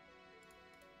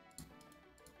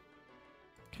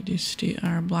 Could do steel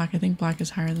or black. I think black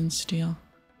is higher than steel.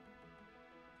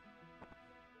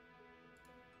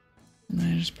 And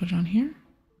then I just put it on here.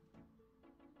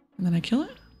 And then I kill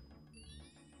it.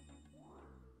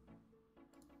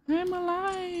 I'm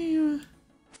alive.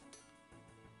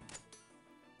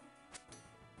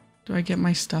 Do I get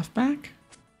my stuff back?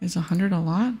 Is 100 a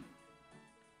lot? I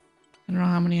don't know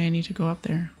how many I need to go up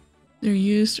there. They're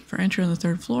used for entry on the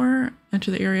 3rd floor.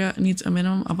 Enter the area needs a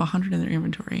minimum of 100 in their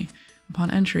inventory.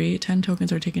 Upon entry, 10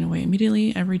 tokens are taken away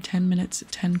immediately. Every 10 minutes,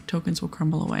 10 tokens will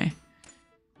crumble away.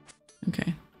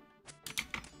 Okay.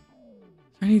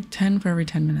 I need 10 for every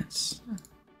 10 minutes.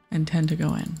 And 10 to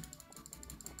go in.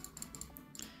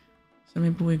 So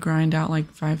maybe we grind out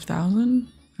like 5,000?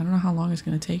 I don't know how long it's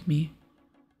going to take me.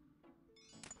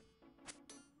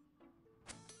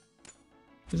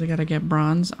 Because I gotta get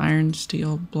bronze, iron,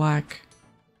 steel, black,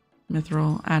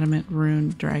 mithril, adamant, rune,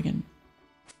 dragon.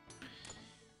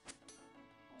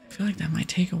 I feel like that might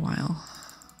take a while.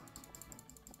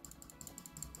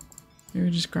 Maybe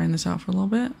we just grind this out for a little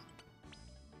bit.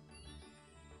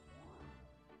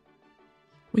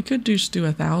 We could just do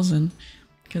 1,000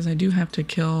 because I do have to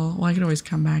kill. Well, I could always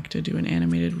come back to do an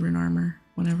animated rune armor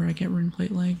whenever I get rune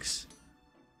plate legs.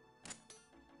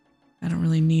 I don't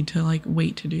really need to like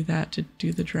wait to do that to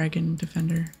do the dragon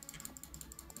defender.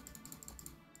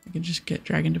 I could just get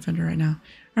dragon defender right now.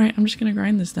 All right, I'm just gonna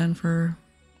grind this then for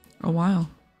a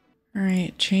while. All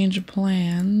right, change of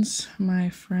plans. My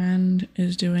friend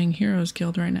is doing Heroes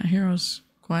Guild right now, Heroes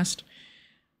Quest.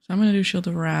 So I'm gonna do Shield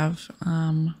of Rav,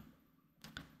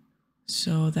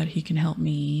 so that he can help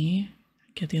me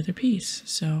get the other piece.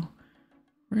 So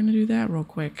we're gonna do that real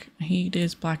quick. He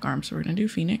does Black Arm, so we're gonna do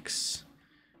Phoenix.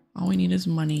 All we need is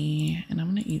money, and I'm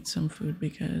gonna eat some food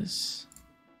because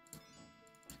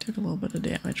I took a little bit of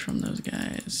damage from those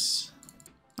guys.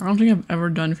 I don't think I've ever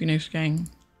done Phoenix Gang.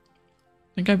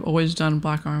 I think I've always done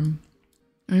Black Arm.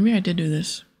 Maybe I did do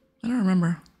this. I don't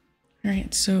remember.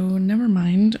 Alright, so never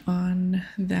mind on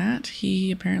that.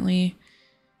 He apparently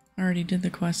already did the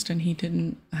quest and he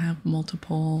didn't have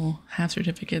multiple half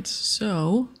certificates.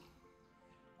 So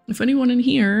if anyone in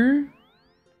here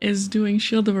is doing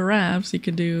Shield of Arav, so you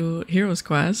could do Heroes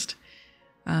Quest.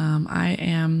 I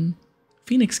am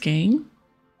Phoenix Gang.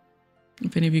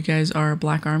 If any of you guys are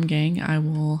Black Arm Gang,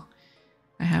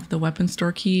 I have the weapon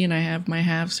store key and I have my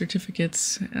half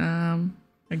certificates.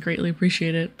 I greatly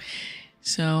appreciate it.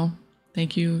 So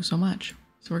thank you so much.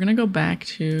 So we're gonna go back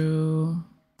to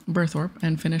Berthorpe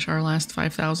and finish our last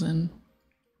 5,000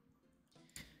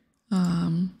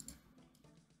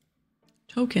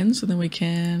 tokens, so then we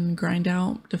can grind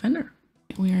out Defender.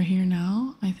 We are here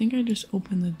now. I think I just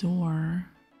opened the door.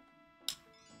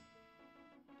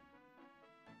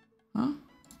 Huh?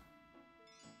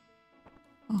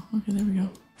 Oh, okay, there we go.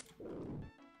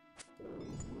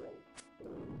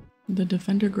 The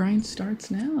Defender grind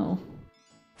starts now.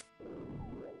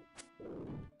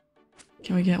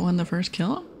 Can we get one the first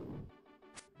kill?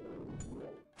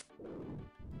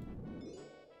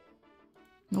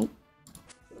 Nope.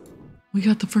 We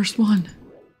got the first one.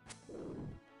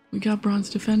 We got Bronze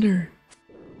Defender.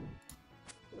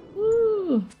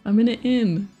 Woo! A minute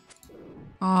in.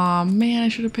 Aw, man, I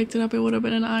should have picked it up. It would have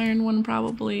been an iron one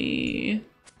probably.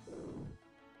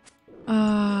 Do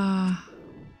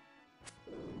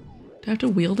I have to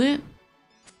wield it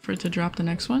for it to drop the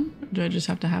next one? Or do I just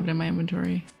have to have it in my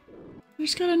inventory? I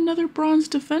just got another Bronze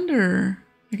Defender.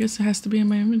 I guess it has to be in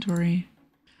my inventory.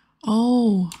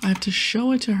 Oh, I have to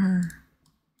show it to her.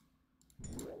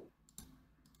 I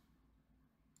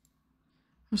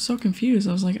was so confused.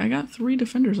 I was like, I got 3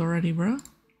 defenders already, bruh.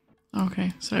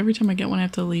 Okay, so every time I get one, I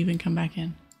have to leave and come back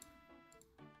in.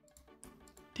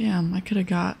 Damn, I could have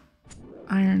got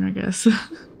iron, I guess.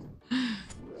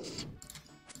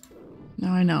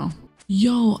 Now I know.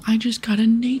 Yo, I just got a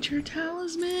nature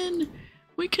talisman.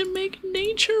 We can make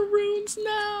nature runes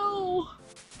now.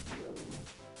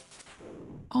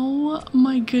 Oh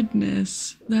my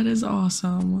goodness. That is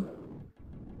awesome.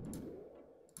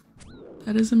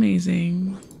 That is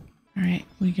amazing. All right,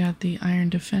 we got the Iron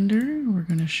Defender. We're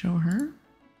going to show her.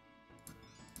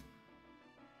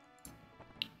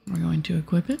 We're going to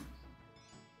equip it.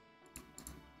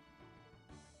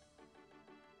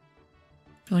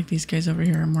 I feel like these guys over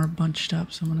here are more bunched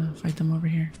up, so I'm going to fight them over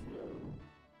here.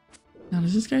 Now,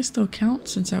 does this guy still count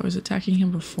since I was attacking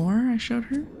him before I showed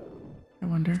her? I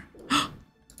wonder.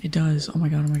 It does. Oh my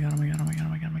god, oh my god, oh my god, oh my god, oh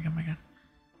my god, oh my god, oh my god.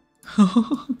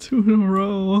 Oh, 2 in a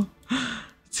row.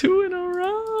 2 in a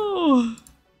row.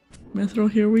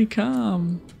 Mithril, here we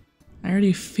come. I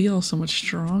already feel so much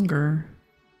stronger.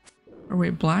 Or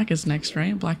wait, black is next,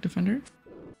 right? Black Defender?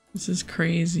 This is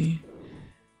crazy.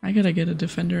 I gotta get a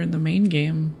Defender in the main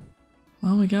game.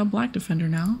 Well, we got Black Defender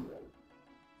now.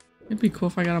 It'd be cool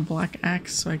if I got a black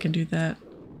axe so I can do that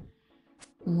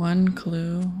 1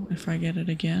 clue if I get it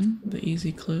again. The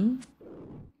easy clue.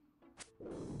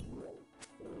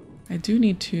 I do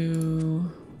need to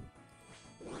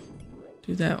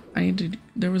do that.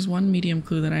 There was 1 medium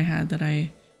clue that I had that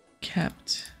I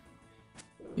kept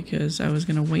because I was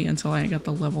gonna wait until I got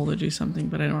the level to do something,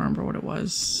 but I don't remember what it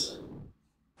was.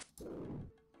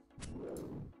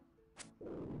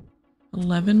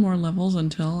 11 more levels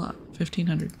until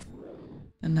 1500.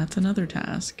 And that's another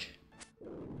task.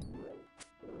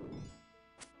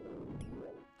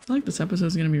 I feel like this episode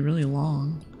is gonna be really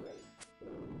long.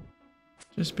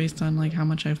 Just based on like how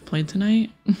much I've played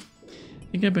tonight. I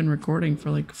think I've been recording for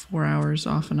like 4 hours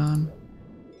off and on.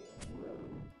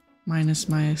 Minus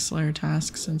my Slayer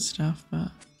tasks and stuff,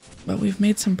 but we've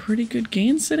made some pretty good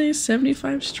gains today.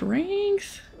 75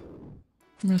 strength.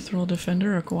 Mithril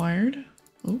Defender acquired.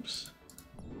 Oops.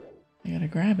 I gotta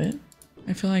grab it.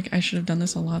 I feel like I should have done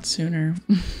this a lot sooner.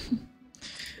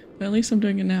 But at least I'm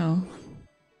doing it now.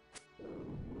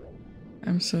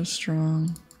 I'm so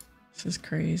strong. This is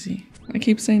crazy. I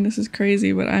keep saying this is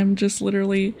crazy, but I'm just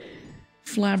literally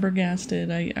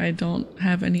flabbergasted. I don't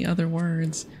have any other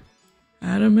words.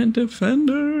 Adamant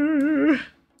Defender!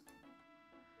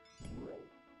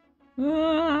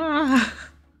 Ah!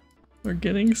 We're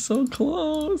getting so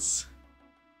close.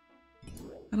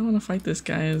 I don't want to fight this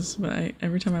guys, but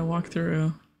every time I walk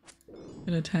through,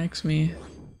 it attacks me.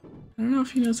 I don't know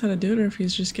if he knows how to do it or if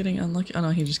he's just getting unlucky. Oh no,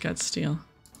 he just got steel.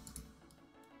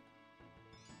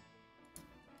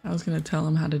 I was gonna tell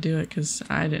him how to do it because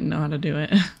I didn't know how to do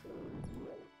it.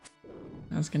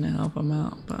 I was gonna help him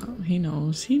out, but he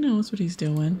knows what he's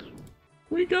doing.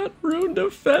 We got Rune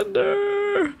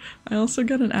Defender! I also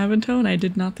got an Avanto and I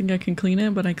did not think I can clean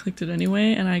it, but I clicked it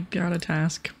anyway and I got a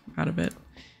task out of it.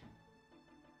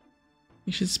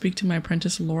 You should speak to my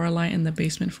apprentice Lorelei in the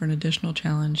basement for an additional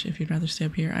challenge. If you'd rather stay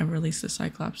up here, I've released the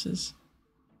Cyclopses.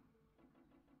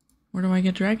 Where do I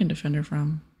get Dragon Defender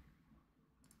from?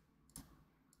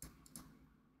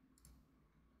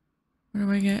 Where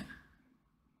do I get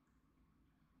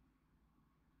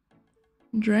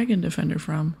Dragon Defender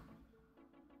from?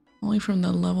 Only from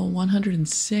the level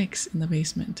 106 in the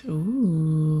basement.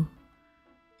 Ooh.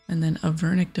 And then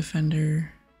Avernic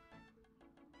Defender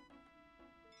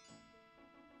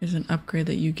is an upgrade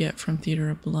that you get from Theater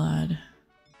of Blood.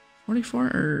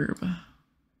 44 herb.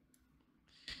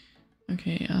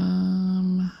 Okay,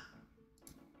 can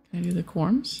I do the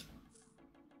Quarms?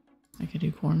 I could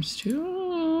do Quarms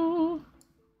too.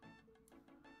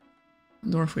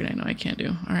 Dwarfweed I know I can't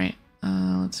do. Alright,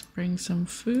 let's bring some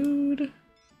food.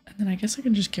 And then I guess I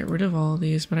can just get rid of all of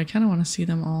these, but I kind of want to see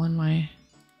them all in my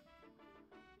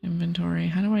inventory.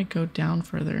 How do I go down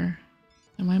further?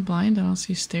 Am I blind? I don't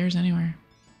see stairs anywhere.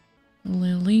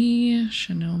 Lily,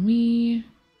 Shinomi,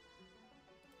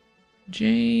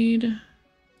 Jade,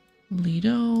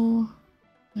 Lido.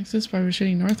 Access by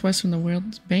proceeding northwest from the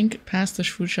World's Bank, past the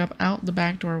food shop, out the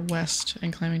back door west,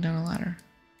 and climbing down a ladder.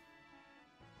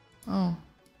 Oh.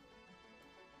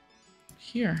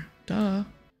 Here. Duh.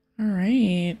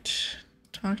 Alright.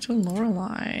 Talk to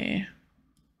Lorelei.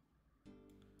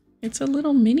 It's a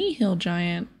little mini hill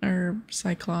giant, or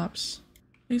cyclops.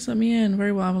 Please let me in.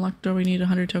 Very well, I've unlocked the door. We need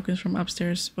 100 tokens from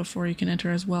upstairs before you can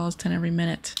enter, as well as 10 every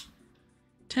minute.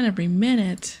 10 every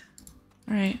minute?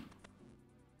 Alright.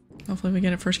 Hopefully we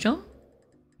get a first kill.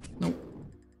 Nope.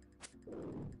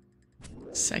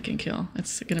 Second kill.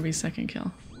 It's gonna be second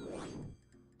kill.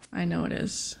 I know it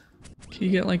is. Can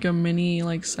you get like a mini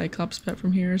like cyclops pet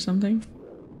from here or something?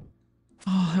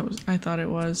 Oh, that was, I thought it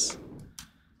was.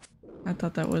 I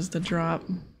thought that was the drop.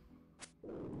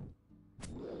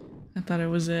 I thought it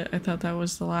was it. I thought that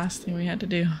was the last thing we had to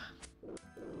do.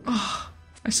 Oh,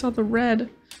 I saw the red.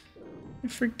 I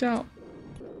freaked out.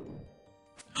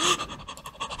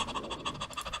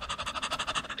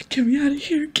 Get me out of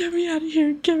here, get me out of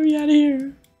here, get me out of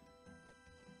here.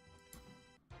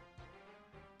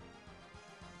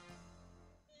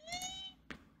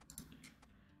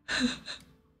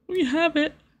 We have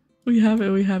it. We have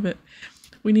it, we have it.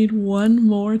 We need one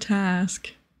more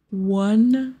task.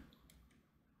 One.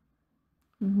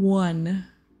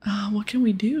 What can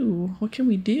we do? What can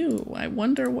we do? I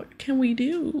wonder what can we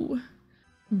do?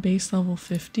 Base level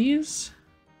 50s?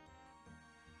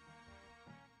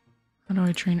 How do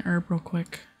I train herb real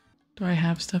quick? Do I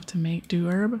have stuff to do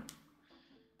herb?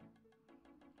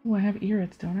 Oh, I have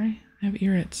irits, don't I? I have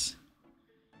irits.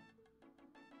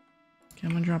 Okay,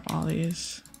 I'm gonna drop all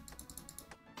these.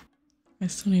 I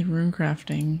still need rune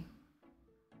crafting.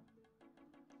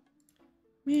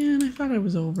 Man, I thought I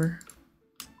was over.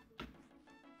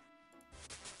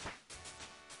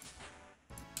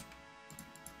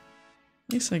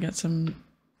 At least I got some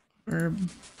herb.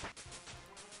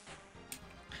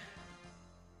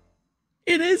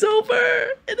 It is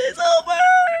over! It is over!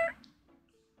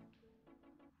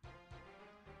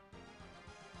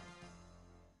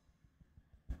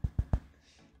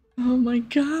 Oh my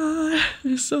god,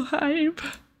 I'm so hype.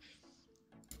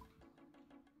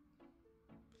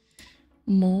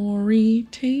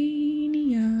 Mauritania.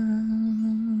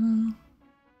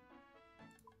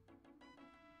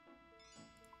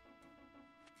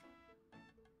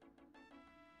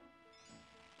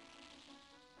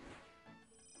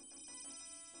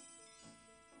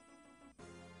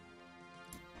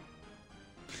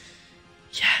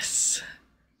 Yes!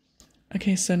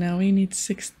 Okay, so now we need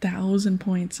 6,000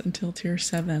 points until tier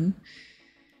 7.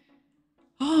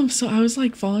 Oh, so I was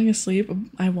like falling asleep.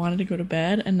 I wanted to go to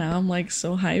bed, and now I'm like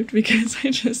so hyped because I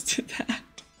just did that.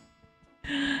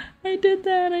 I did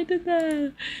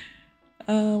that.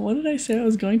 What did I say I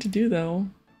was going to do though?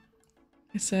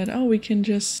 I said, oh, we can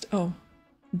just, I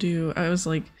was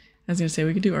gonna say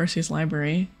we could do Arceus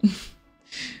Library.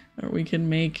 Or we can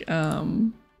make,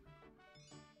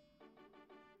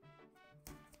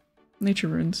 nature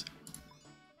runes.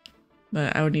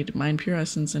 But I would need to mine pure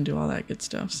essence and do all that good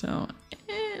stuff, so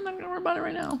not gonna worry about it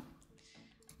right now.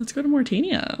 Let's go to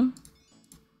Mortania.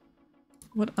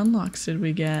 What unlocks did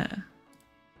we get?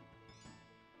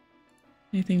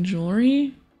 Anything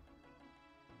jewelry?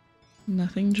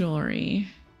 Nothing jewelry.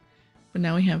 But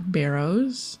now we have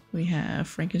Barrows, we have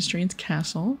Frankenstein's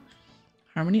Castle,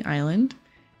 Harmony Island,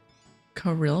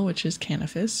 Coril, which is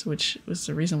Canifis, which was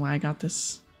the reason why I got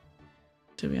this,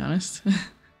 to be honest.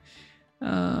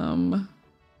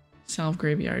 Salve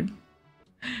Graveyard.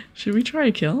 Should we try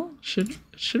a kill? Should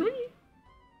we?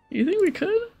 You think we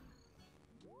could?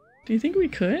 Do you think we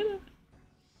could?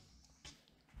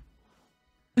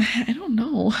 I don't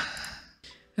know.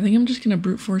 I think I'm just gonna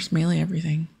brute force melee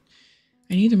everything.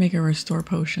 I need to make a restore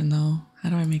potion though. How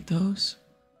do I make those?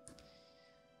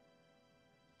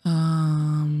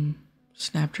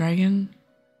 Snapdragon,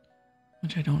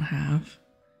 which I don't have,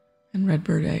 and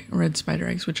red spider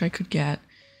eggs, which I could get,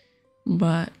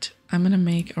 but I'm gonna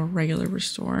make a regular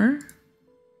restore.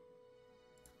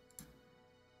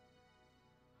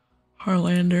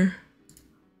 Harlander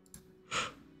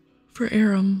for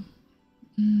Aram.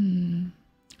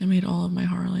 I made all of my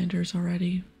Harlanders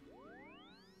already.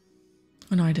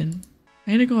 Oh no, I didn't.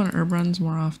 I need to go on herb runs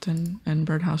more often and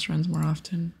birdhouse runs more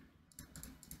often.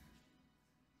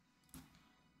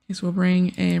 Okay, so we'll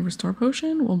bring a restore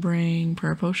potion. We'll bring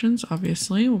prayer potions,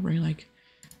 obviously. We'll bring like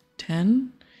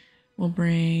 10. We'll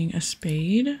bring a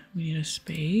spade. We need a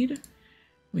spade.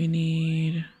 We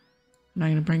need... I'm not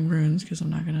going to bring runes because I'm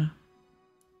not going to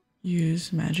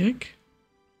use magic.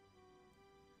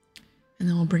 And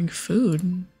then we'll bring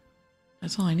food.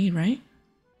 That's all I need, right?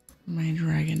 My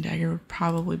dragon dagger would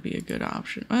probably be a good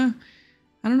option. I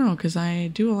don't know, because I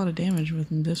do a lot of damage with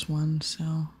this one,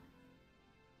 so...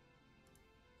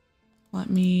 Let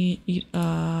me eat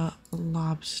a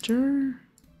lobster.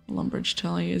 Lumbridge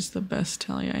Telly is the best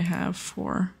telly I have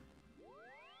for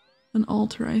an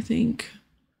altar, I think.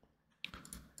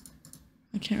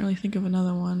 I can't really think of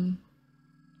another one.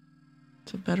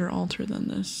 It's a better altar than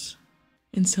this.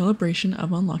 In celebration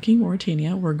of unlocking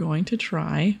Mortania, we're going to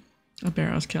try a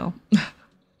Barrows kill. I'm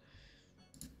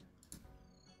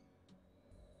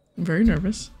very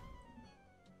nervous.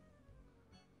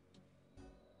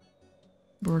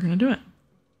 But we're gonna do it.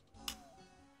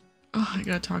 Oh, I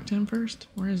gotta talk to him first.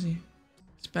 Where is he?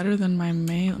 It's better than my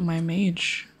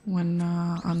mage when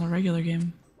on the regular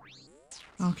game.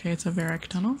 Okay, it's a Varrock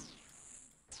tunnel.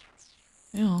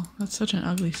 Ew, that's such an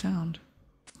ugly sound.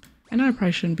 I know I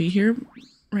probably shouldn't be here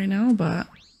right now, but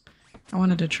I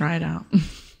wanted to try it out.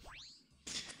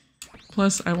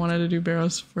 Plus, I wanted to do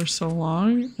Barrows for so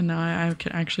long, and now I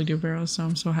can actually do Barrows, so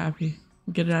I'm so happy.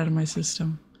 Get it out of my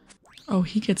system. Oh,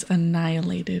 he gets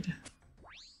annihilated.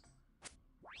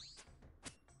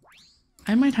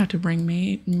 I might have to bring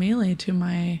melee to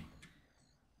my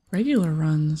regular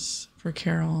runs for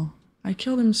Carol. I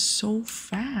killed him so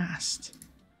fast.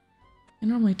 I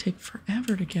normally take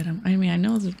forever to get him. I mean, I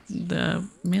know the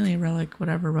melee relic,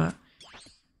 whatever, but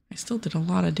I still did a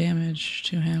lot of damage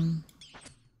to him.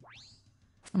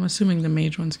 I'm assuming the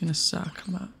mage one's gonna suck,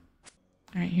 but...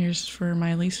 Alright, here's for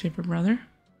my least favorite brother.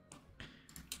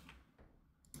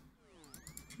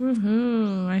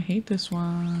 Woohoo! I hate this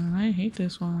one. I hate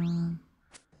this one.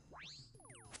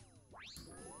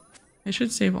 I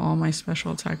should save all my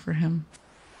special attack for him.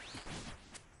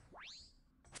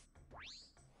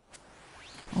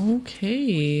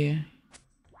 Okay.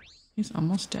 He's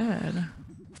almost dead.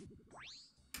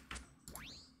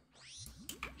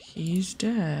 He's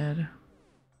dead.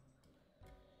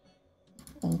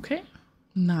 Okay.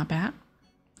 Not bad.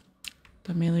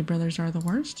 The melee brothers are the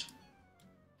worst.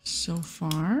 So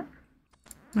far. I'm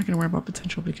not going to worry about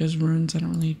potential because runes, I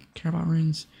don't really care about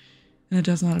runes. And it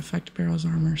does not affect Barrow's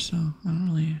armor, so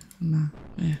don't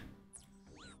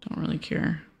really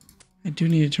care. I do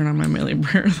need to turn on my melee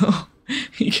prayer though.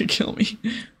 He could kill me.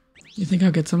 You think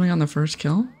I'll get something on the first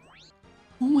kill?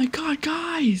 Oh my god,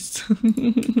 guys!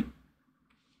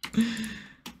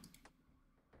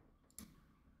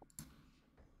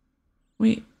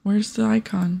 Wait, where's the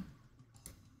icon?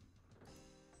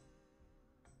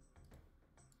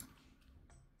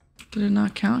 Did it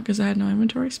not count because I had no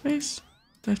inventory space?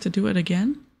 Do I have to do it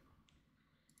again?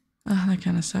 Ah, that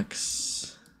kind of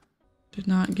sucks. Did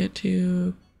not get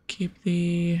to keep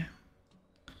the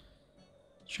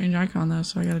strange icon though,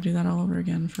 so I gotta do that all over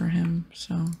again for him,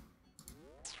 so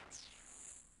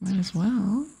might as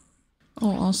well.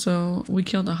 Oh, also, we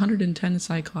killed 110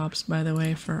 Cyclops, by the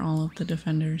way, for all of the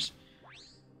defenders.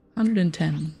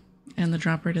 110. And the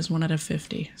drop rate is 1 out of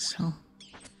 50, so...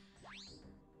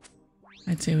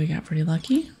 I'd say we got pretty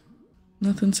lucky.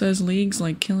 Nothing says leagues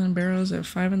like killing barrows at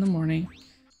 5 in the morning.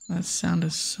 That sound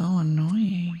is so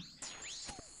annoying.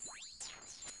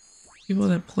 People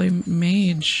that play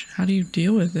mage, how do you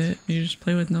deal with it? You just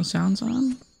play with no sounds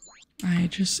on? I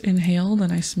just inhaled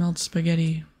and I smelled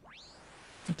spaghetti.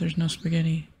 But there's no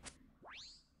spaghetti.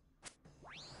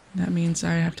 That means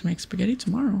I have to make spaghetti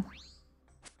tomorrow.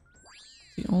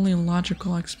 The only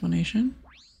logical explanation.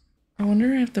 I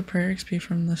wonder if the prayer XP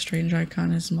from the strange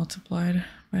icon is multiplied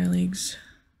by League's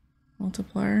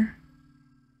multiplier.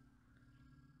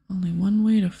 Only one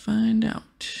way to find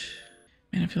out.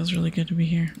 Man, it feels really good to be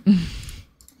here.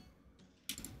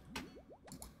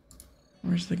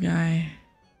 Where's the guy?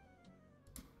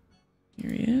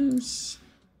 Here he is.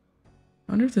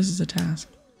 I wonder if this is a task.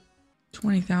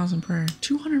 20,000 prayer.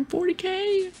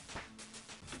 240k!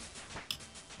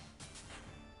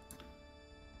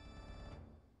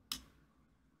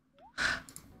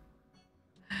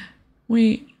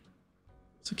 Wait.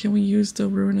 So can we use the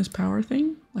ruinous power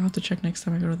thing? I'll have to check next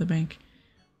time I go to the bank.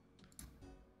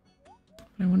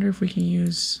 But I wonder if we can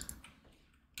use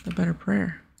the better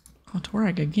prayer. Oh,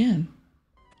 Torag again.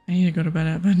 I need to go to bed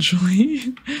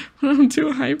eventually. But I'm too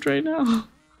hyped right now.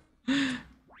 I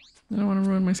don't want to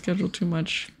ruin my schedule too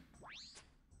much.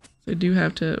 I do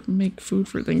have to make food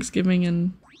for Thanksgiving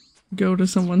and go to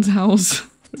someone's house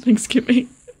for Thanksgiving.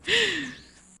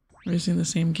 We're using the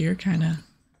same gear, kinda.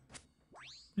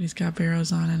 But he's got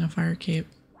barrows on and a fire cape.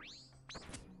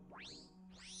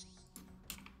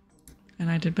 And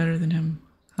I did better than him.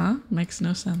 Huh? Makes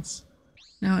no sense.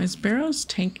 Now, is barrows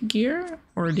tank gear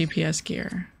or DPS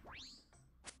gear?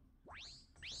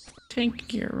 Tank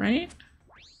gear, right?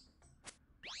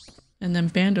 And then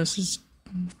Bandos is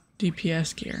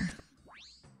DPS gear.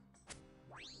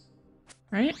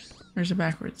 Right? Or is it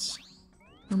backwards?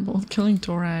 We're both killing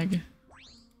Torag.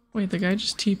 Wait, the guy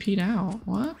just TP'd out.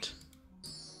 What?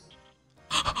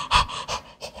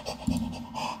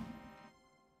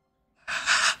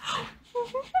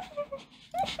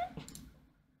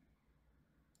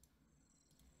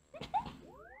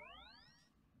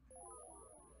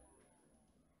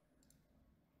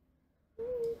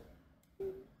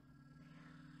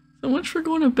 So much for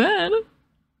going to bed.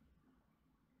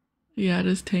 Yeah, it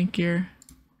is tank gear.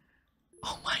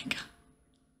 Oh my god.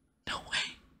 No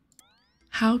way.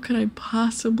 How could I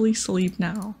possibly sleep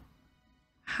now?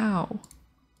 How?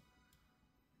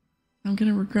 I'm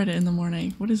gonna regret it in the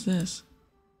morning. What is this?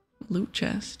 Loot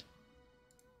chest.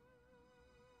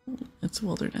 It's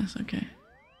wilderness, okay.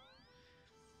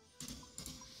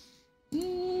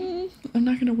 I'm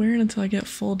not gonna wear it until I get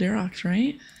full Darox,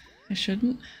 right? I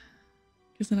shouldn't?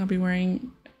 Because then I'll be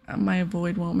wearing... my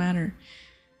void won't matter.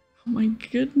 Oh my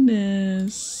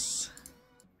goodness.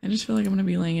 I just feel like I'm gonna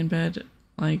be laying in bed,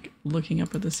 like, looking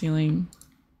up at the ceiling,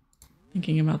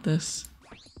 thinking about this.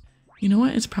 You know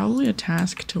what? It's probably a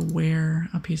task to wear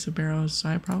a piece of barrows, so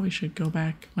I probably should go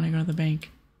back when I go to the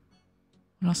bank.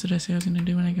 What else did I say I was gonna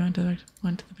do when I went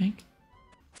to the bank?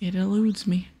 It eludes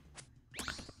me.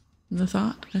 The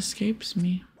thought escapes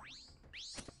me.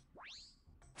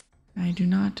 I do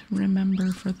not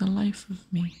remember for the life of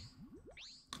me.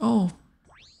 Oh,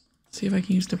 see if I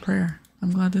can use the prayer.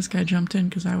 I'm glad this guy jumped in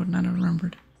because I would not have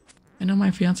remembered. I know my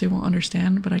fiance won't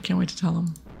understand, but I can't wait to tell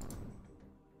him.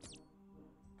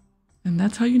 And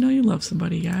that's how you know you love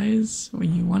somebody, guys.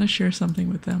 When you want to share something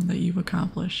with them that you've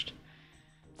accomplished.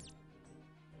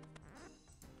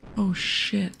 Oh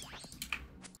shit.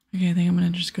 Okay, I think I'm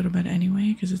gonna just go to bed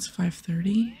anyway because it's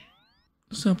 5:30.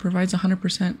 So it provides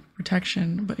 100%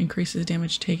 protection, but increases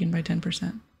damage taken by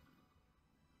 10%.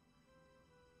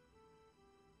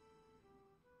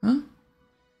 Huh?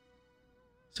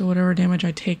 So whatever damage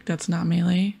I take that's not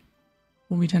melee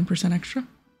will be 10% extra?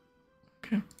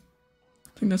 Okay.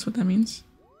 I think that's what that means.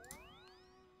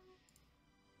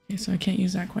 Okay, so I can't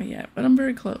use that quite yet, but I'm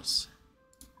very close.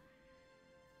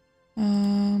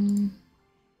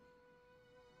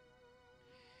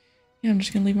 Yeah, I'm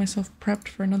just gonna leave myself prepped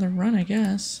for another run, I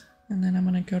guess. And then I'm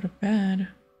gonna go to bed.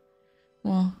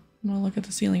 Well, I'm gonna look at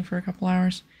the ceiling for a couple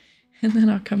hours. And then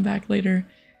I'll come back later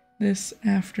this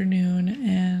afternoon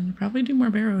and probably do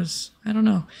more barrows. I don't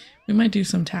know. We might do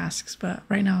some tasks, but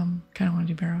right now I'm kind of want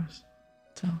to do barrows.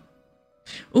 So,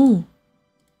 ooh,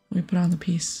 let me put on the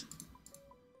piece.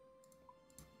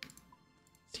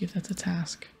 See if that's a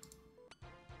task.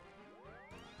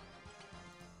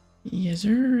 Yes,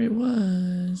 sir, it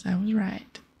was. I was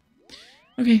right.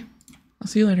 Okay, I'll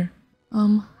see you later.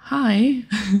 Hi.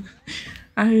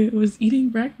 I was eating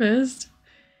breakfast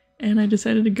and I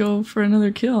decided to go for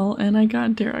another kill and I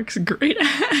got Derek's great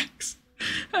axe.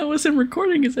 I wasn't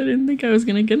recording because I didn't think I was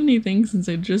gonna get anything since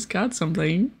I just got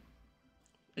something.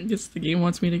 I guess the game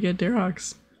wants me to get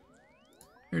Derek's.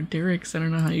 Or Derek's, I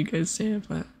don't know how you guys say it,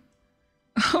 but...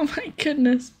 Oh my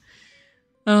goodness.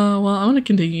 Well, I'm gonna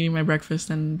continue eating my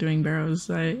breakfast and doing barrows.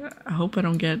 I hope I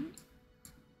don't get...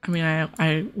 I mean,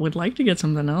 I would like to get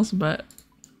something else, but...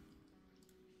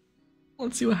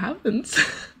 Let's see what happens.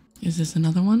 Is this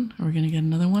another one? Are we gonna get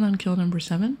another one on kill number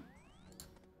 7?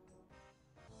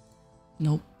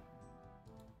 Nope.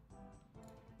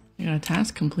 I got a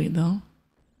task complete though.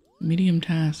 Medium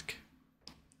task.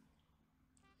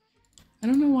 I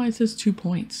don't know why it says 2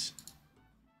 points.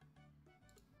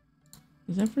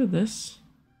 Is that for this?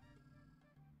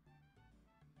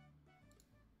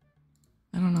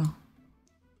 I don't know.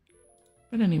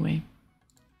 But anyway,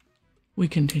 we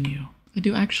continue. I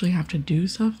do actually have to do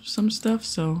some stuff,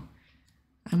 so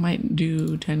I might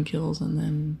do 10 kills and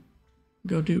then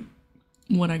go do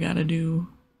what I gotta do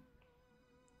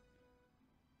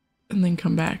and then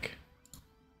come back.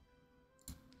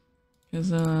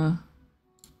 Because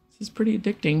this is pretty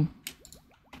addicting,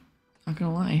 not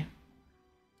gonna lie.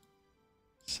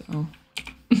 So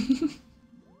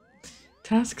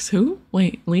tasks who?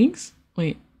 Wait, leagues?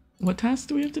 Wait, what tasks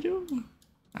do we have to do?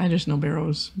 I just know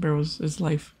barrows. Barrows is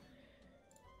life.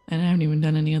 And I haven't even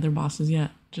done any other bosses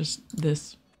yet, just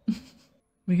this.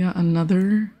 We got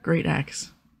another great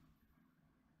axe.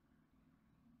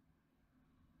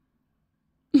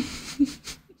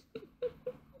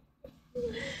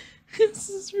 This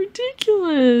is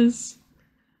ridiculous.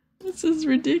 This is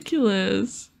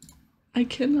ridiculous. I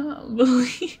cannot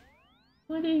believe.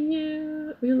 What are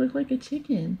you? You look like a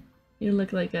chicken. You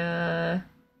look like a...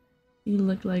 You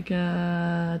look like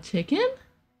a chicken?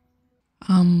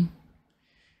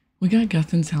 We got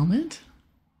Guthan's helmet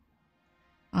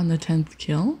on the 10th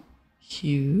kill.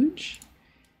 Huge.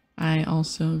 I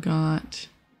also got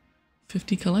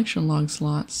 50 collection log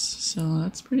slots, so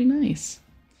that's pretty nice.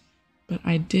 But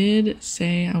I did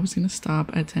say I was going to stop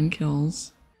at 10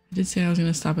 kills. I did say I was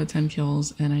going to stop at 10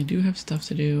 kills, and I do have stuff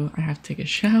to do. I have to take a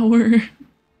shower.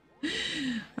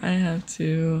 I have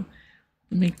to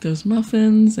make those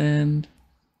muffins and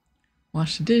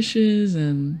wash the dishes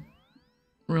and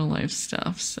real life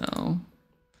stuff, so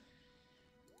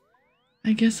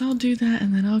I guess I'll do that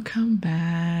and then I'll come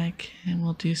back and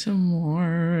we'll do some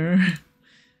more.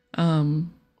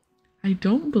 I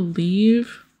don't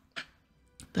believe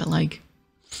that like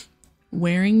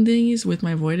wearing these with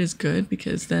my void is good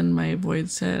because then my void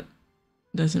set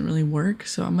doesn't really work,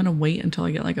 so I'm gonna wait until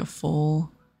I get like a full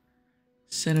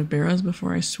set of barrows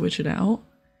before I switch it out.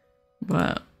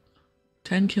 But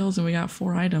 10 kills and we got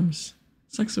 4 items.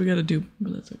 Sucks we gotta do,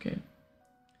 but that's okay.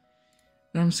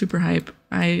 But I'm super hype.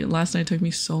 Last night took me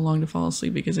so long to fall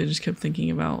asleep because I just kept thinking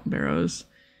about barrows.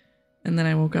 And then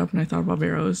I woke up and I thought about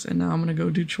barrows, and now I'm gonna go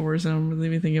do chores and I'm really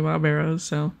be thinking about barrows,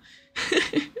 so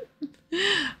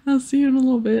I'll see you in a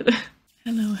little bit.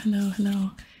 Hello, hello,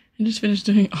 hello. I just finished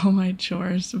doing all my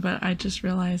chores, but I just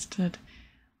realized that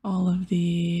all of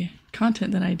the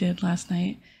content that I did last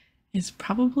night is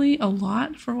probably a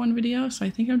lot for one video, so I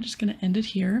think I'm just gonna end it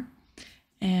here.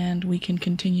 And we can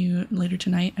continue later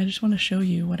tonight. I just want to show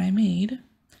you what I made.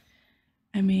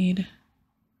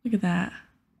 Look at that.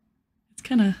 It's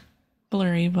kind of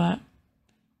blurry, but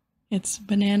it's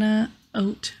banana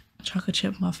oat chocolate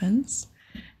chip muffins.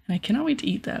 And I cannot wait to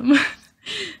eat them.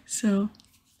 So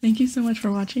thank you so much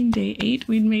for watching day 8.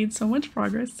 We made so much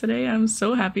progress today. I'm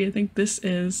so happy. I think this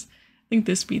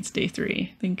beats day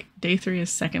 3. I think day 3 is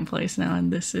 2nd place now,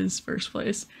 and this is 1st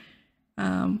place.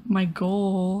 My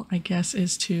goal, I guess,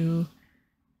 is to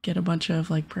get a bunch of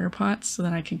like prayer pots so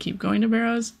that I can keep going to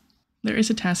barrows. There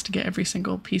is a task to get every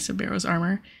single piece of barrows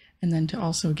armor, and then to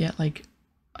also get like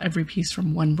every piece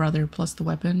from one brother plus the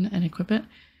weapon and equip it.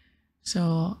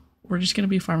 So we're just going to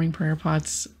be farming prayer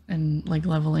pots and like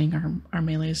leveling our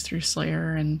melees through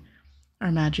Slayer and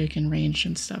our magic and range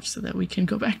and stuff so that we can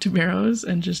go back to barrows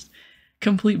and just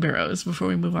complete barrows before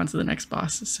we move on to the next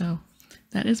boss. So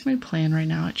that is my plan right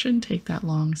now. It shouldn't take that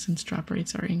long since drop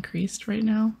rates are increased right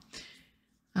now.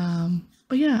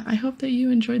 But yeah, I hope that you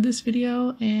enjoyed this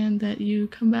video and that you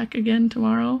come back again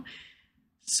tomorrow.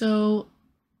 So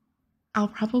I'll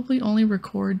probably only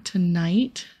record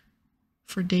tonight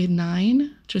for day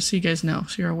 9, just so you guys know,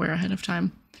 so you're aware ahead of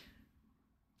time.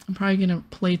 I'm probably gonna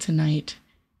play tonight,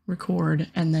 record,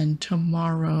 and then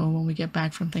tomorrow when we get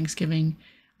back from Thanksgiving,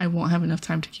 I won't have enough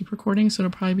time to keep recording, so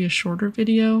it'll probably be a shorter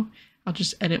video. I'll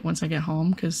just edit once I get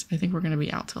home because I think we're going to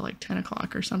be out till like 10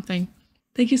 o'clock or something.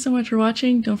 Thank you so much for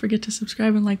watching. Don't forget to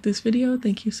subscribe and like this video.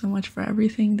 Thank you so much for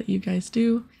everything that you guys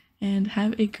do, and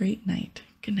have a great night.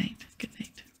 Good night. Good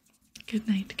night. Good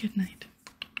night. Good night.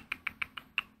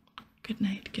 Good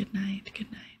night. Good night.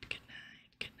 Good night.